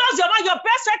 Not close your mouth. Your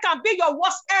best friend can be your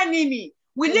worst enemy.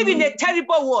 We live in a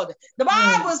terrible world. The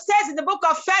Bible says in the book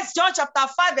of 1 John chapter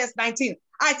 5 verse 19.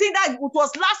 I think that it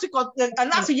was last week or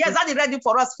last few years that he read it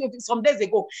for us some days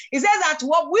ago. He says that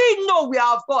what we know we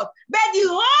are of God, but the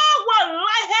whole world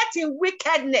lieth in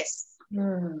wickedness.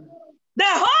 The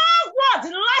whole world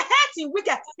lieth in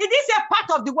wickedness. It is a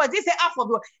part of the world. This is half of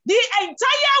the world. The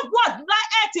entire world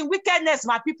lieth in wickedness,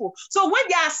 my people. So when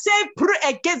they are saying pray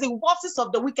against the forces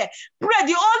of the wicked, pray,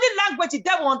 the only language the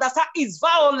devil understand is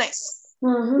violence.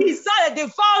 He said the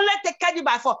violent take you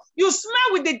by force. You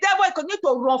smell with the devil, he continue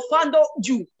to run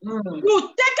you. You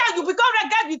take out, you become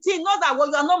regard with him, know that you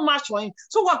are not match for him.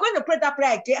 So we're going to pray that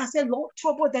prayer again and say, Lord,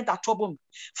 trouble them that trouble me.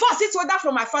 First, it's whether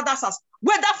from my father's house,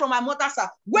 whether from my mother's house,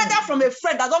 whether from a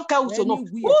friend that don't care who to know.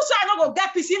 Who say I not go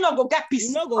get peace, he not go get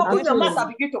peace. Open your mouth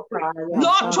and begin to pray.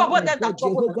 Lord, trouble them that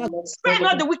trouble me. Spare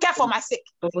not the wicked for my sake.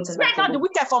 Spare not the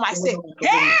wicked for my sake.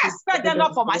 Yes, spare them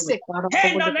not for my sake.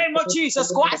 In the name of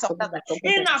Jesus Christ of Nazareth.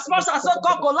 In as much as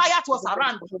God Goliath was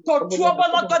around to trouble,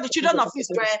 Lord God, the children of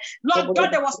Israel. Lord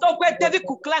God, there was no way David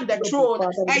could climb the throne.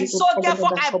 And so therefore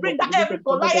I bring that every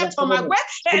Goliath on my way.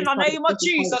 In the name of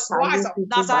Jesus Christ of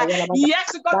Nazareth.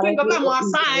 Yes, God, bring about my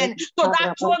sign to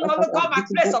that throne, Lord God, my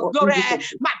place of glory,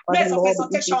 my place of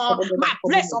exaltation, my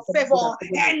place of favor.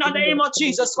 In the name of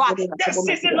Jesus Christ. The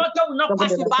season, Lord God, will not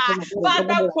pass you by.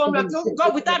 Father,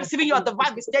 God, without receiving your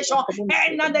divine visitation.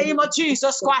 In the name of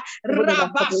Jesus Christ.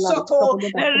 Rabasoto.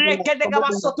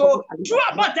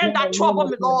 Trouble them that trouble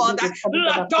me, Lord.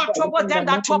 Lord God, trouble them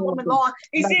that trouble me, Lord.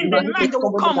 Is in the night they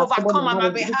will come overcome on my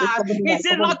behalf. Is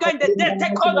it not going to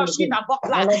take hold of sheet and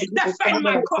buckler? Defend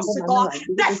my cause, God.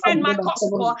 Defend my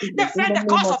cause, God. Defend the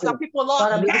cause of your people, Lord.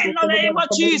 In the name of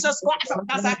Jesus Christ of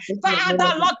Nazareth.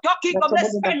 Father, Lord God, King of the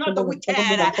spend not the wicked.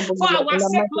 For our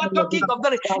sake, Lord God, King of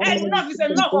the enough is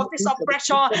enough of this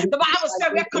oppression. The Bible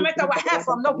said we come our help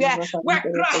from nowhere. We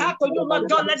cry out to you, Lord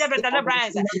God, let there be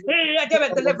deliverance. Let there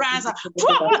be deliverance.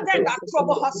 Trouble them that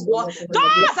trouble us, Lord.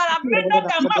 Those that have made up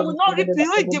their mind will not reap the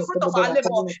fruit of our labor.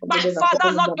 My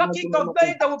Father, Lord God, King of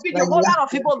glory, there will be the whole lot of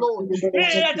people, Lord.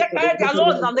 Let them carry their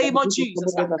Lord in the name of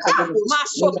Jesus.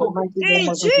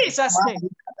 In Jesus' name.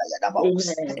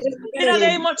 In the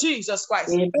name of Jesus Christ.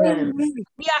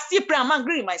 We are still praying. I'm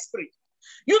angry in my spirit.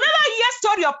 You never hear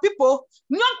story of people,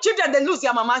 young children, they lose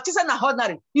their mama. Children are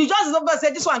ordinary. You just over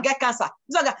say this one get cancer.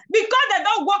 Because they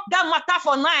don't work that matter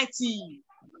for night.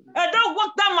 They don't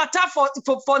work that matter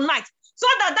for night. So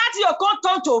that you can't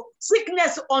turn to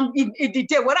sickness in the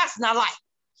day, whereas in a life.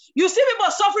 You see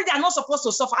people suffering, they are not supposed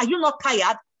to suffer. Are you not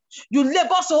tired? You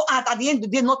labor so hard at the end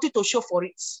of the day, nothing to show for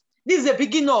it. This is the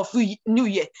beginning of New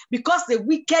Year. Because the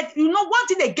wicked, you know, one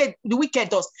thing they get, the wicked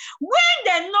does. When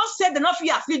they not say they're not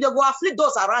feel afflict, they go afflict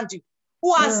those around you.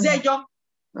 Who are there,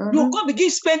 you can't begin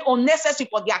spend unnecessary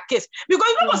for their case. Because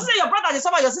you don't go say your brother they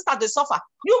suffer, your sister they suffer.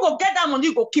 You go get that money,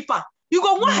 you go keep her. You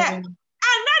go want her.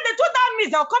 And then the total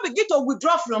means they'll come begin to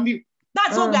withdraw from you.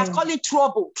 That's what we are calling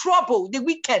trouble. Trouble, the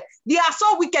wicked. They are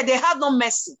so wicked, they have no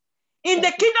mercy. In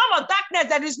the kingdom of darkness,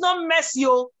 there is no mercy.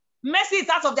 Mercy is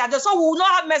out of their so we will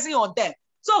not have mercy on them.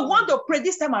 So I want to pray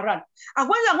this time around. And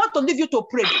when I want to leave you to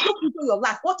pray, look into your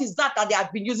life. What is that they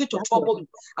have been using to trouble you?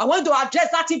 I want to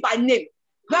address that thing by name.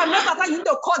 But not you need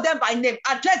to call them by name.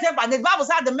 Address them by name. The Bible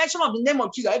says the mention of the name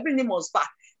of Jesus. Every name must back.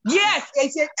 Yes,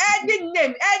 it says any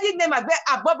name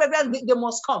above every they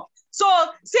must come. So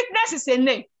sickness is a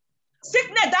name.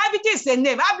 Sickness, diabetes is a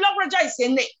name. High blood pressure is a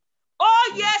name.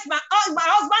 Oh yes, my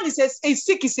husband is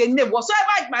sick is a name.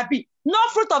 Whatsoever it might be. No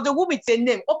fruit of the womb, it's a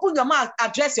name. Open your mouth,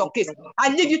 address your case. I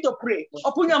need you to pray.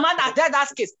 Open your mouth, address that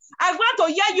case. I want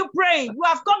to hear you praying. You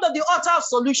have come to the altar of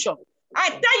solution. I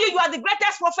tell you, you are the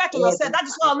greatest prophet to yourself. That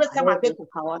is what I always tell my people.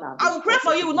 I will pray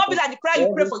for you. It will not be like the prayer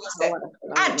you pray for yourself.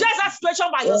 Address that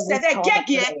situation by yourself.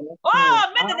 Oh,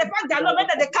 make them find their Lord.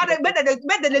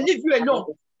 Make them leave you alone.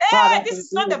 Hey, this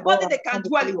is not the body they can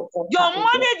dwell in. Your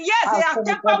money, yes, they have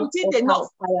tempered within the north.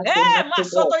 Hey,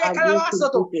 Masoto,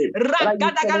 Yakalabasoto,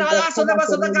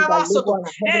 Ragadagalabasoto,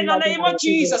 in the name of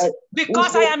Jesus,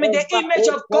 because I am in the image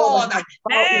of God.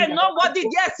 Hey, nobody,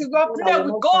 yes, you go play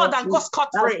with God and go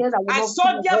scot-free. I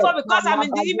saw therefore, because I'm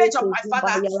in the image of my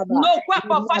Father, no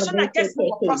weapon fashioned against me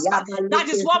will prosper. That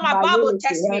is what my Bible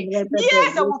tells me.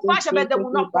 Yes, they will fashion, but they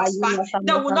will not prosper.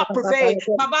 They will not prevail.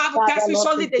 My Bible tells me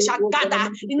surely they shall gather.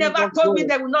 He never told me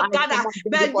they will not gather.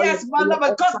 But yes, my Lord,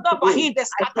 because not by him they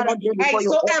scatter. And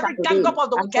so every gang up of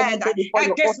the wicked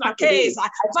against my case,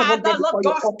 Father, Lord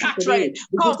God, scattering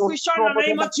confusion in the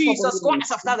name of Jesus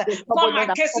Christ of Nazareth. For my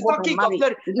case, King of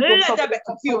glory, let them be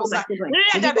confused.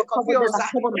 Let them be confused.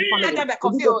 Let them be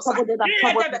confused.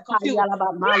 Let them be confused.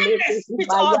 Let the speech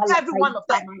of every one of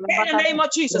them in the name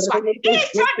of Jesus Christ.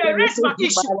 Each time they raise my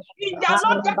issue, they are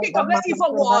not talking of the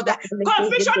evil word.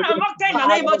 Confusion among them in the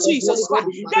name of Jesus Christ.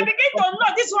 They begin to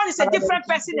know this one is a different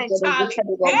person entirely.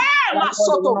 Hey,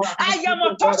 Masoto, I am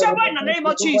untouchable in the name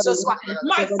of Jesus Christ.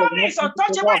 My family is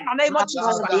untouchable in the name of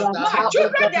Jesus Christ. My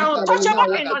children, they are untouchable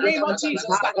in the name of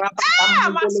Jesus Christ. Ah,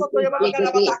 Masoto,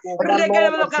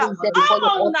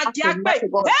 I'm una diagbe.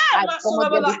 Hey,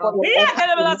 Masoto, not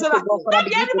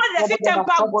everybody that fit them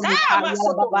pound. Ah,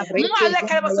 Masoto, my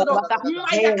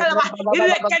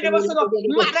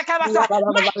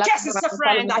case is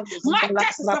different. My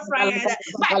case is different.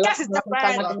 My case is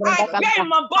different. I bear in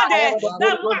my body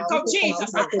the mark of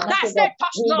Jesus. That said,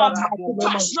 touch not,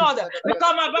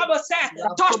 because my Bible said,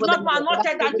 touch not my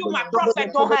anointed and do my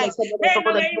prophet no hands. In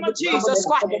the name of Jesus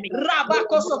Christ. In the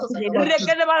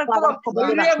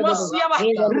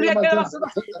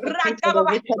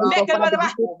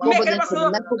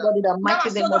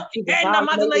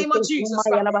name of Jesus.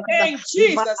 In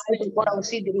Jesus' name.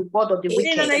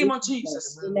 In the name of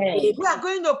Jesus. We are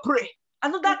going to pray.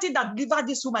 Another thing that delivered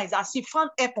this woman is that she found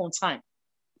help on time.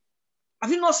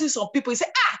 Have you not seen some people say,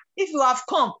 if you have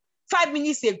come 5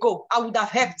 minutes ago, I would have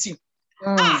helped you.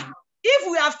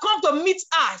 If we have come to meet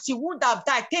her, she would have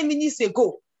died 10 minutes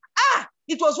ago.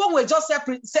 It was when we were just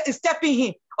stepping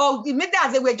in. Or maybe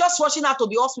as they were just rushing out to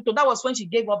the hospital, that was when she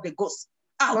gave up the ghost.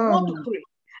 I want to pray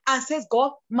and says,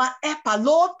 God, my helper,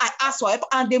 Lord, I ask for help,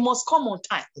 and they must come on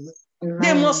time.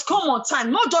 They must come on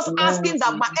time, not just asking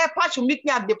that my helper should meet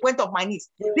me at the point of my needs.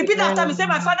 Repeat after me, say,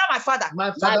 my Father, my Father.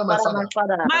 My Father, my Father.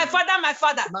 My Father, my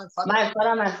Father. My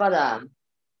Father, my Father.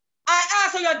 I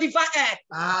ask for your divine help.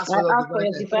 I ask for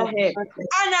your divine help.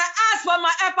 And I ask for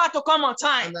my helper to come on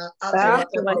time. I ask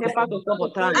for my helper to come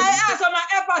on time. I ask for my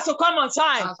helper to come on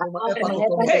time.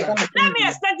 Hey, let me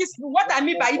explain this, what I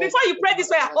mean by it. Before you pray this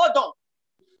way, hold on.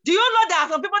 Do you know there are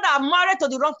some people that are married to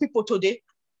the wrong people today?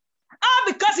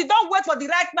 Because you don't wait for the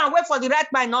right man, wait for the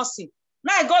right man, not see.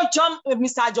 Now I go jump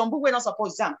Mr. John, we're not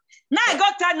supposed to jump. Now I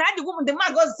got time, now the woman, the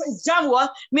man goes jump one,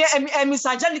 Miss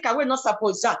Angelica, we're not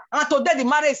supposed to jump. And today the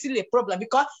marriage is still a problem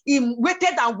because he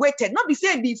waited and waited. Not be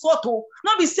say before to,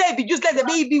 not be say be just let the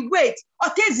baby wait. Or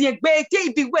take the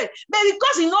baby be wait. But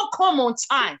because he not come on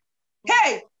time.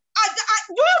 Hey,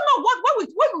 do you know what we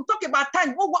talk about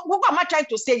time? What am I trying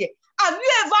to say here? Have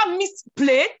you ever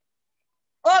misplay?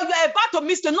 Or you are about to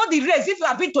misplay? Not the race. If you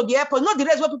have been to the airport, not the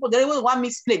race where people they want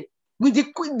misplay.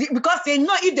 Because they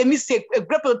know if they miss a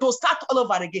great people to start all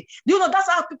over again. Do you know that's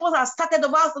how people have started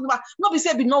over? Not be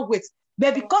say be not wait,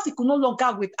 but because he could no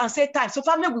longer wait and say time. So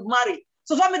family will marry.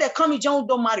 So family they come in John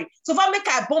don't marry. So family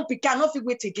can bump it cannot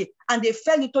wait again, and they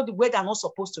fell into the way they're not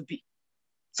supposed to be.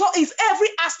 So it's every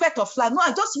aspect of life. No,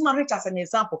 I just marriage as an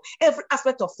example. Every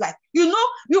aspect of life. You know,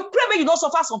 you pray when you don't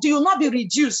suffer something, you will not be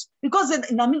reduced because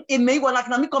it may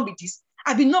come with this.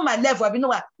 I've been on my level. I've been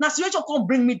on now. Situation can't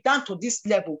bring me down to this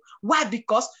level. Why?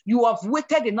 Because you have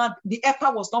waited enough. The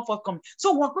helper was not forthcoming.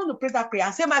 So we're going to pray that prayer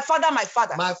and say, "My Father, my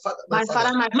Father, my Father, my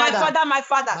Father, my Father, my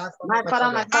Father, my Father,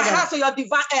 my Father. I ask for your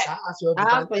divine help.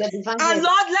 And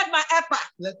Lord, let my helper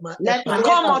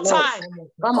come on time.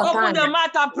 Open the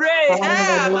mouth and pray. When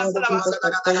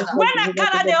I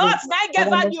carry the odds, I get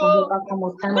value.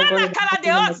 When I carry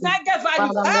the odds, I get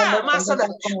value.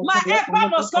 My helper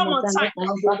must come on time.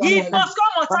 He must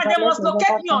come on time. They must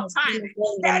locate me on time.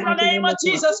 In the name of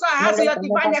Jesus Christ, I ask for your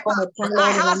divine help. I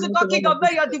ask you, King of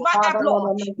glory, your divine help,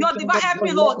 Lord. Your divine help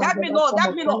me, Lord. Help me, Lord.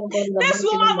 Help me, Lord. This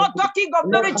woman was talking of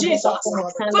glory, Jesus.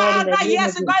 Father,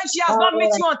 years ago, she has not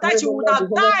met you on time. She would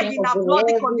have died in a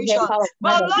bloody condition.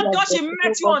 But Lord God, she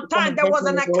met you on time. There was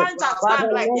an encounter. Father,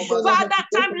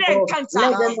 timely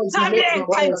encounter. Timely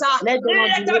encounter.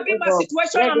 Let that be my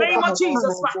situation in the name of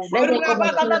Jesus Christ.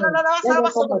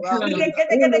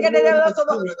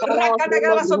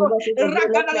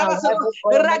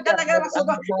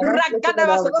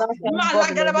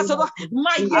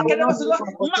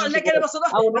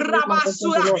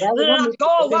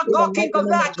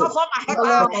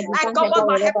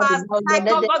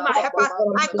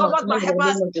 I cover my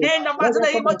helpers in the mighty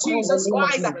name of Jesus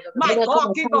Christ. My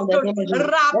God, King of glory.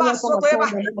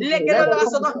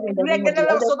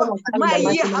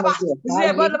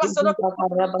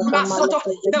 Masoto,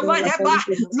 divine helper,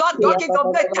 Lord God, King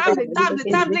of the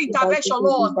timely intervention,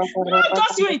 Lord. Not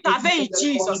just you intervene,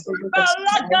 Jesus, but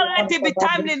Lord God, let it be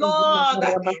timely, Lord.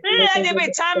 Let it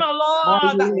be timely,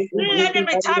 Lord. Let it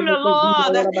be timely,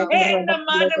 Lord. In the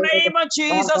mighty name of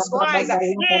Jesus Christ,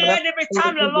 let it be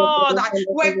timely, Lord.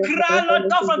 We cry, Lord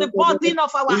God, from the bottom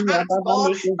of our hearts,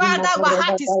 Lord. Father, our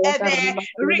heart is heavy.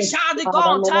 Reach out the God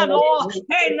on time, Lord.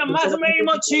 In the mighty name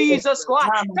of Jesus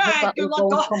Christ. Thank you,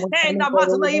 Lord God. In the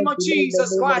mighty name of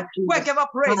Jesus Christ. We give a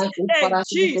praise. In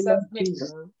Jesus' name.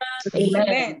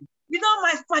 Amen. You know,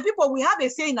 my people, we have a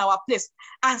saying in our place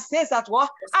and says that what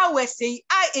I will say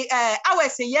yes,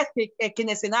 they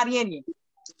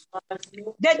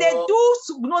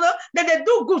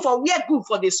do good for we are good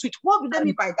for the sweet. What do they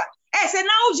mean by that? I say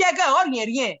now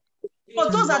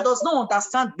for those that does not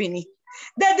understand Bini,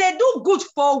 that they do good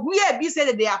for where we say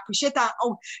that they appreciate our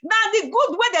own. Now the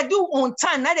good way they do on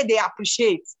time, now that they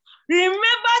appreciate.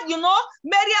 Remember, you know,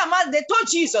 Mary and Martha, they told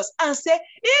Jesus and say,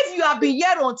 if you have been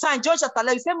here on time, John chapter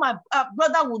 11, say, my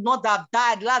brother would not have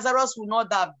died, Lazarus would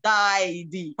not have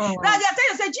died. Now they are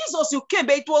telling you, say, Jesus, you came,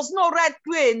 but it was not right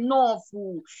way enough.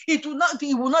 He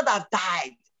would not have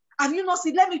died. And you know,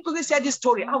 see, let me quickly share this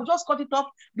story. I'll just cut it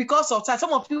up because of time.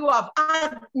 Some of you have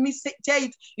heard me say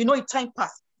it, you know, in time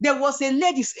past. There was a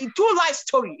lady, a true life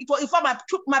story. It was in fact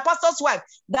my pastor's wife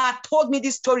that told me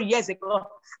this story years ago.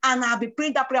 And I've been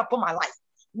praying that prayer upon my life.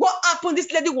 What happened?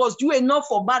 This lady was due enough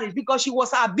for marriage because she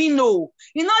was albino.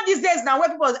 You know, these days now,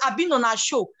 when people have been on our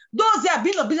show, those that have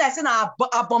been be like saying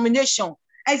abomination.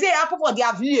 I say happen for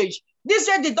their village. This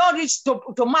lady don't reach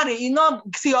to marry, you know,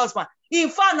 see husband. In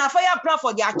fact, now fire prayer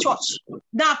for their church.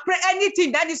 Now pray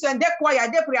anything that is when they choir,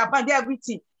 they pray about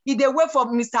everything. If they wait for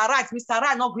Mr. Right,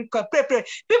 not Greek, pray.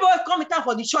 People will come in time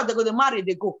for the church, they go to marry,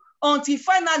 they go. Until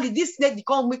finally, this lady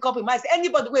come wake up in mind.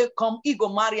 Anybody will come, he go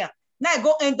marry her. Now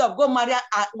go end up, go marry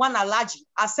one allergy,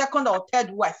 a second or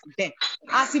third wife. Then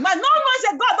I see, man, no man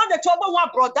said, God, don't the trouble one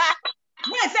brother.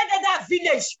 When I said that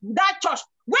village, that church,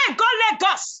 where go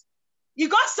Lagos. You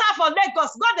got serve for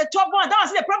Lagos, got the trouble, and that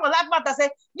was the problem like matter. Say,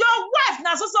 your wife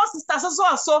now, so sister,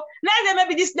 so. Let's say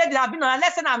maybe this lady have been on a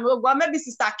lesson, and maybe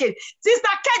Sister Kate. Sister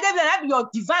Kate, they will have your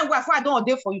divine wife. I don't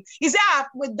ordain for you. He said,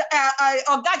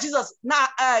 oh God, Jesus, now,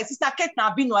 Sister Kate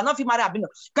now been no, not if marry Abino.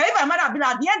 Because if I marry Abino,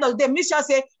 at the end of the day, Michelle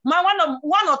say, my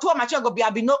one or two of my children go be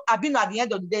Abino at the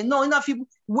end of the day. No, enough people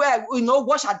where you know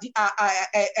watch a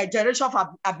generation of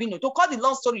Abino. To cut the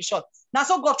long story short, now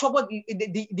so God trouble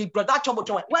the brother trouble.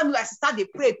 When I start they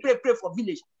pray for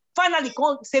village. Finally,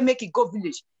 can't say make it go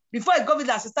village. Before it go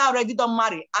village, sister already don't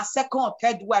marry a second or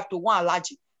third wife to one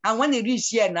allergy. And when he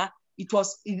reached here now, it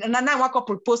was and then one could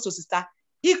propose to sister.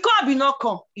 He can't be not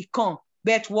come, he come,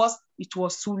 but it was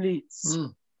too late.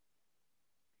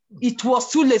 It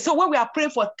was too late. So when we are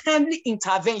praying for timely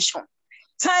intervention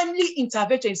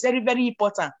is very, very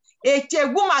important. A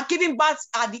woman giving birth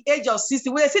at the age of 60,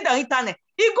 when they see the internet,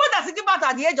 it's good that giving birth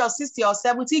at the age of 60 or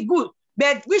 70, good.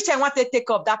 But which I want to take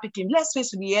up that picking? Let's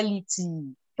face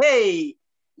reality. Hey,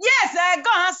 yes,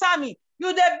 go answer me.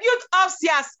 You debut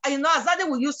upstairs, you know, as that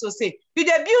we used to say. You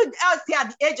debut upstairs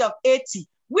at the age of 80.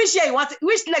 Which leg you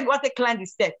want to climb the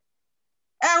step?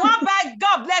 And one by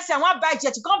God bless you, and one by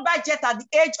jet. You come back jet at the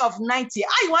age of 90.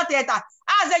 How you want to enter?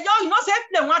 As a young, you know, say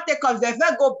plane want to take off, they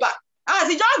first go back. As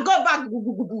he just go back,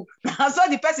 and so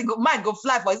the person might go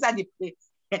fly for inside the plane.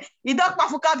 He don't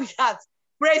pafuka be that.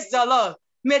 Praise the Lord.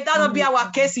 May that not be our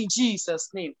case in Jesus'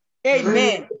 name.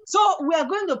 Amen. So we are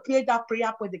going to pray that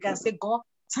prayer where they can say, God,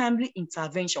 timely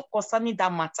intervention concerning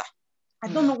that matter. I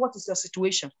don't know what is your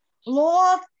situation.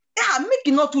 Lord, make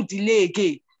it not to delay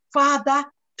again. Father,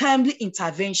 timely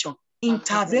intervention.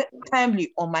 Intervene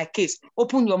timely on my case.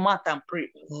 Open your mouth and pray.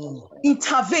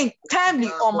 Intervene timely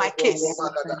on my case.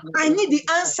 I need the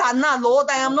answer now, Lord.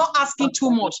 I am not asking too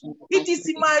much. It is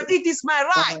my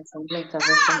right.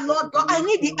 Lord God, I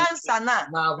need the answer now.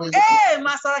 Hey,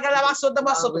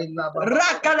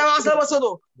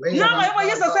 no, my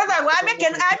yes, I make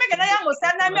an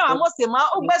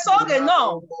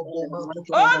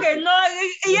okay, no,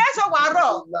 yes,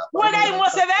 when I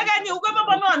was a vegan, you go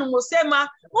Satan will say, "Ma,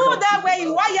 oh, that way,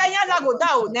 why you go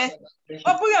down?"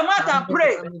 Open your mouth and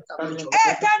pray.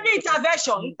 Hey, timely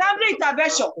intervention, timely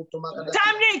intervention,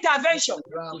 timely intervention.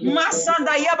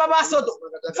 Masanda Yababa Sodo.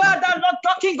 Father, Lord,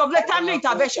 talking of the timely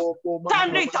intervention,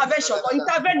 timely intervention.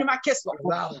 Intervene in my case, Lord.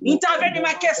 Intervene in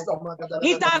my case, Lord.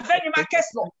 Intervene in my case,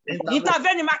 Lord.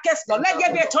 Intervene in my case, Lord. Let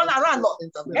there be a turnaround, Lord.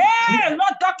 Hey,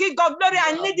 Lord, talking of glory,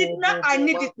 I need it now. I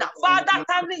need it now. Father,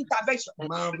 timely intervention,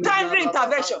 timely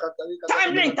intervention,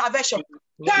 timely intervention,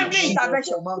 timely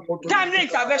intervention, timely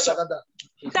intervention.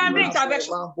 Timely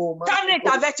intervention. Timely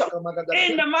intervention.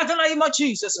 In the mighty name of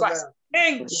Jesus Christ.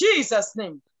 In Jesus'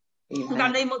 name. In the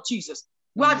name of Jesus.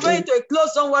 We are trying to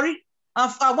close, don't worry.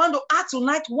 And I want to add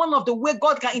tonight one of the way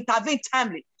God can intervene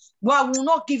timely. What I will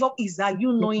not give up is that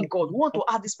you knowing God. We want to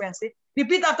add this prayer and say,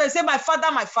 repeat after, say, my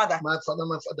Father, my Father. My Father,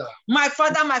 my Father. My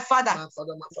Father, my Father. My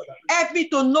Father, my Father. Help me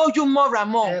to know you more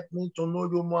and more. Help me to know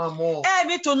you more and more. Help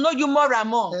me to know you more and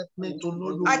more. Help me to know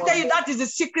you I more tell you, and that is the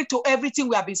secret to everything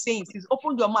we have been saying. Please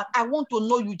open your mouth. I want to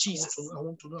know you, Jesus.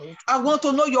 I want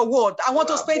to know your word. I want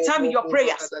to spend time in your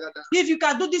prayers. If you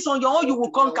can do this on your own, you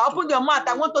will conquer. Open your mouth.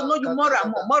 I want to know you more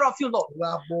and more. More of you, Lord.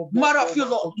 More of you,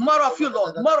 Lord. More of you,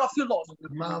 Lord. More of you, Lord.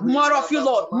 More of you,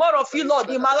 Lord. More of you, Lord,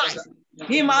 in my life.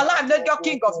 In my life, let your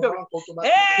King of glory.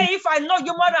 Hey, if I know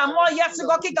you more and more, yes,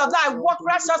 God, King of glory, I walk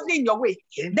righteously in your way.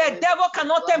 The devil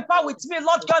cannot tamper with me,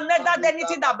 Lord God, neither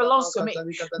anything that belongs to me.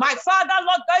 My Father,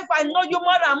 Lord God, if I know you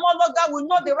more and more, Lord God, will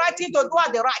know the right thing to do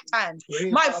at the right time.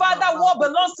 My Father, what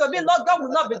belongs to me, Lord God,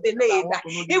 will not be delayed.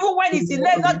 Even when it's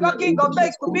delayed, Lord God, King of glory,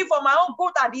 it could be for my own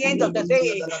good at the end of the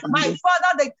day. My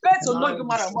Father, the best to know you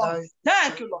more and more.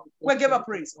 Thank you, Lord. We give a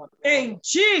praise. In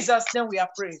Jesus' name we are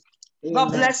praying.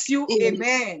 God bless you.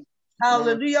 Amen.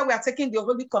 Hallelujah. We are taking the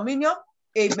Holy Communion.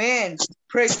 Amen.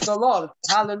 Praise the Lord.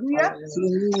 Hallelujah.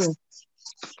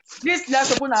 Please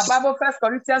let's open our Bible, 1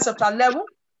 Corinthians chapter 11.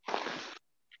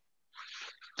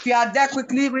 If you are there,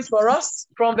 quickly read for us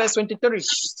from verse 23.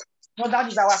 No, that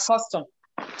is our custom.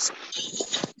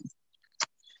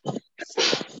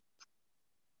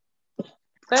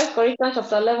 1 Corinthians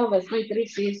chapter 11, verse 23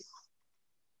 says,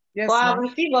 Yes, for I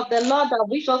received of the Lord that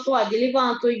which also I deliver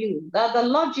unto you, that the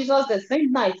Lord Jesus, the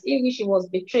same night in which he was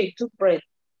betrayed, took bread.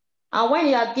 And when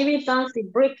he had given thanks, he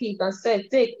brake it and said,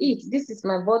 take, eat, this is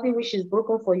my body which is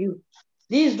broken for you.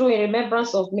 This do in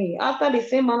remembrance of me. After the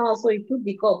same manner also he took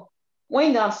the cup,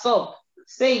 when he had supped,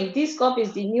 saying, this cup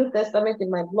is the New Testament in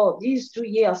my blood. These do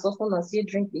ye as often as ye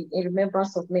drink it in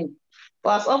remembrance of me.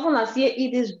 For as often as ye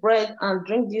eat this bread and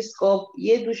drink this cup,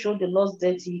 ye do show the Lord's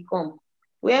death till he come.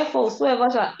 Wherefore, whosoever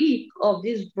shall eat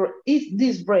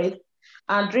this bread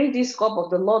and drink this cup of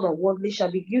the Lord unworthily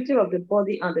shall be guilty of the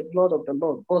body and the blood of the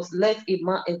Lord. But let a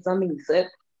man examine himself,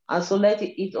 and so let he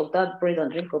eat of that bread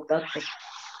and drink of that cup.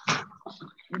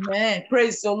 Amen.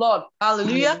 Praise the Lord.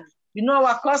 Hallelujah. Amen. You know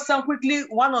our custom, quickly,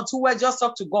 one or two words, just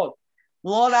talk to God.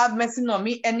 Lord, have mercy on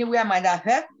me anywhere I might have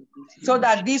hurt, so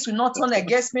that this will not turn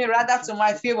against me, rather to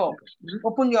my favor.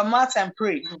 Open your mouth and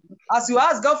pray. As you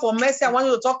ask God for mercy, I want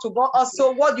you to talk to God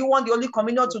also. What do you want the Holy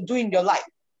Communion to do in your life?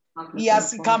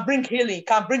 Yes, it can bring healing,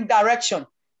 can bring direction.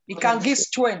 It can give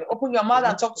strength. Open your mouth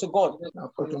and talk to God.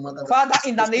 Father,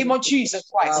 in the name of Jesus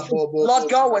Christ, Lord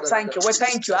God, we thank you. We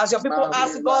thank you. As your people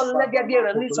ask God, let there be a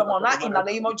release of honor in the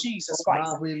name of Jesus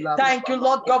Christ. Thank you,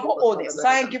 Lord God, for all this.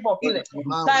 Thank you for healing.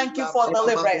 Thank you for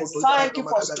deliverance. Thank you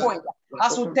for strength.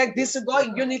 As we take this to God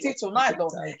in unity tonight,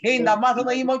 Lord, in the mighty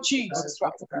name of Jesus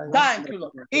Christ. Thank you,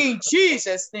 Lord. In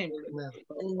Jesus' name.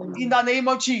 In the name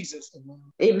of Jesus.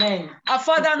 Amen. Our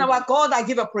Father and our God, I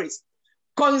give a praise.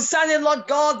 Concerning, Lord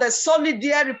God, the solid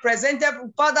there represented,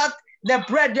 Father, the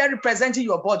bread there representing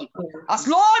your body. As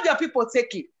Lord, your people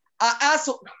take it, I ask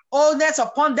allness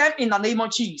upon them in the name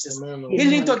of Jesus. Amen.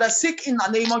 Healing to the sick in the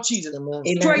name of Jesus.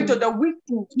 Strength to the weak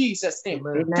in Jesus' name.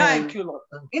 Amen. Thank you, Lord.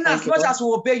 In as much as we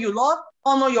obey you, Lord,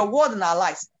 honor your word in our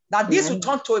lives, that this will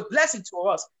turn to a blessing to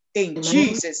us in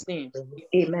Jesus' name.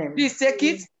 Amen. Please take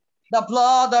it. The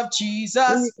blood of Jesus.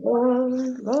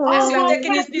 As you are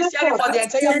taking this, please share it for the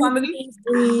entire family.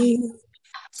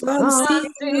 From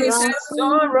sin and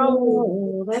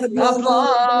sorrow, the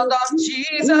blood of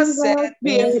Jesus set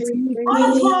me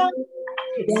free.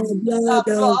 The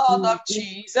blood of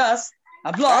Jesus,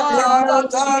 the blood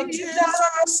of Jesus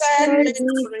set me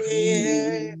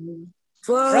free.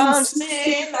 From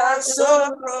sin and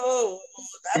sorrow,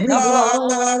 the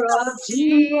blood of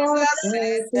Jesus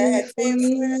set me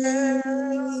free.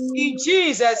 In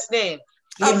Jesus' name.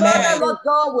 Our Father, Lord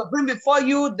God, will bring before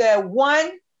you the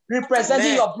wine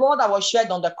representing your blood that was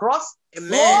shed on the cross.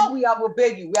 Lord, we have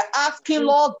obeyed you. We are asking,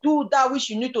 Lord, do that which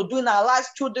you need to do in our lives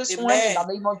through this one in the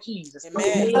name of Jesus.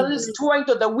 Release strength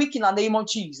to the weak in the name of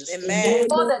Jesus.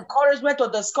 Lord, encouragement to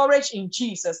discourage in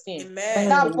Jesus' name.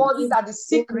 That body that is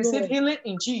sick, receive healing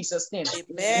in Jesus' name.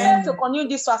 To continue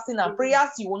this fasting and prayers,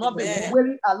 you will not be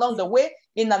weary along the way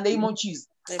in the name of Jesus.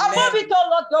 Above it all,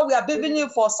 Lord God, we are believing you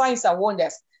for signs and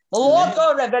wonders. Lord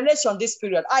God, revelation this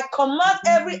period. I command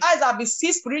every eyes that be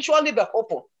seen spiritually be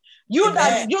open. You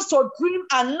that used to dream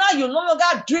and now you no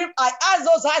longer dream, I ask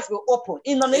those eyes will open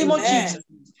in the name of Jesus.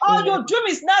 All your dream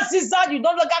is not zigzag, you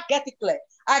no longer get it clear.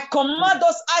 I command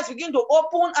those eyes begin to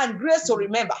open and grace to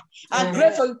remember and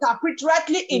grace to interpret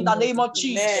rightly in the name of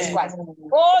Jesus Christ.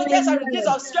 Oh, yes, I release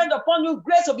of strength upon you,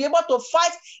 grace to be able to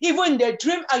fight even in the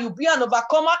dream, and you be an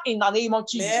overcomer in the name of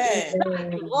Jesus.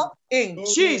 Thank you, Lord. In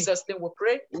Jesus' name we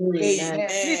pray. Amen.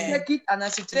 Please take it, and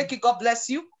as you take it, God bless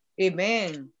you.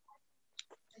 Amen.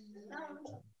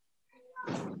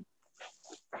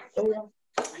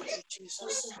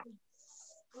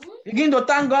 Begin to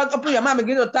thank God. Open your mouth.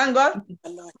 Begin to thank God.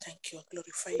 Lord, thank you.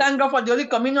 Glorify you. Thank God for the Holy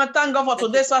Communion. Thank God for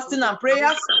today's fasting and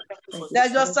prayers.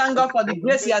 Let's just thank God for the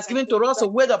grace He has given to us to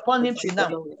wait upon Him till now.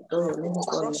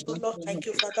 Lord, thank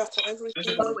you, Father, for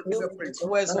everything. Lord, we give you praise.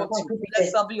 We exalt you.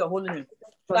 Blessed be your holy name.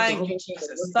 Thank you,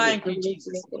 Jesus. Thank you,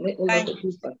 Jesus. Thank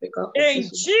you. In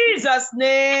Jesus'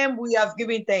 name, we have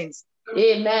given thanks.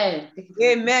 Amen.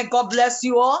 Amen. God bless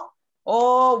you all.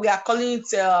 Oh, we are calling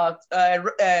it a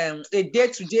day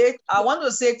today. I want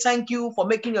to say thank you for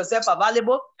making yourself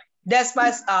available.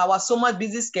 Despite our so much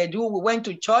busy schedule, we went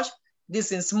to church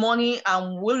this morning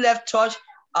and we left church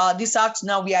this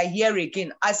afternoon. We are here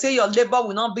again. I say your labor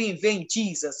will not be in vain in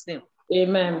Jesus' name.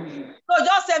 Amen. So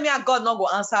just tell me and God not go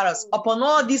answer us. Upon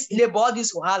all this labor, all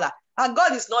this wahala, and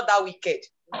God is not that wicked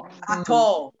at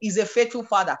all. He's a faithful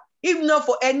Father. If not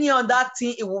for any other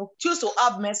thing, He will choose to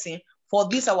have mercy for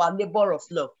this our labor of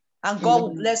love. And God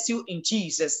will bless you in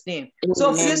Jesus' name.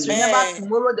 So please remember,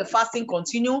 tomorrow the fasting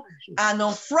continue. And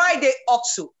on Friday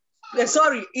also,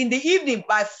 in the evening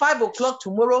by 5 o'clock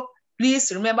tomorrow,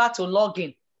 please remember to log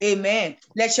in. Amen.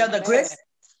 Let's share the grace.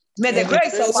 May the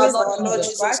grace of our Lord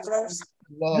Jesus Christ,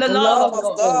 the love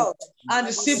of God, and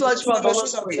the sweet fellowship of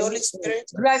the Holy Spirit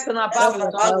rest and abide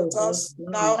with us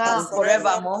now and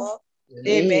forevermore.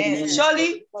 Amen.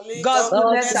 Surely God's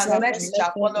goodness and mercy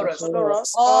shall follow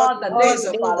us all the days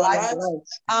of our life,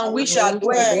 and we shall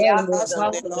dwell in the house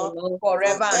of the Lord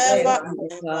forever and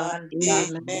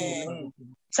ever. Amen.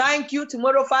 Thank you.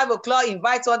 Tomorrow 5 o'clock.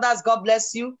 Invite others. God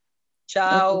bless you.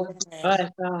 Ciao.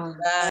 Bye.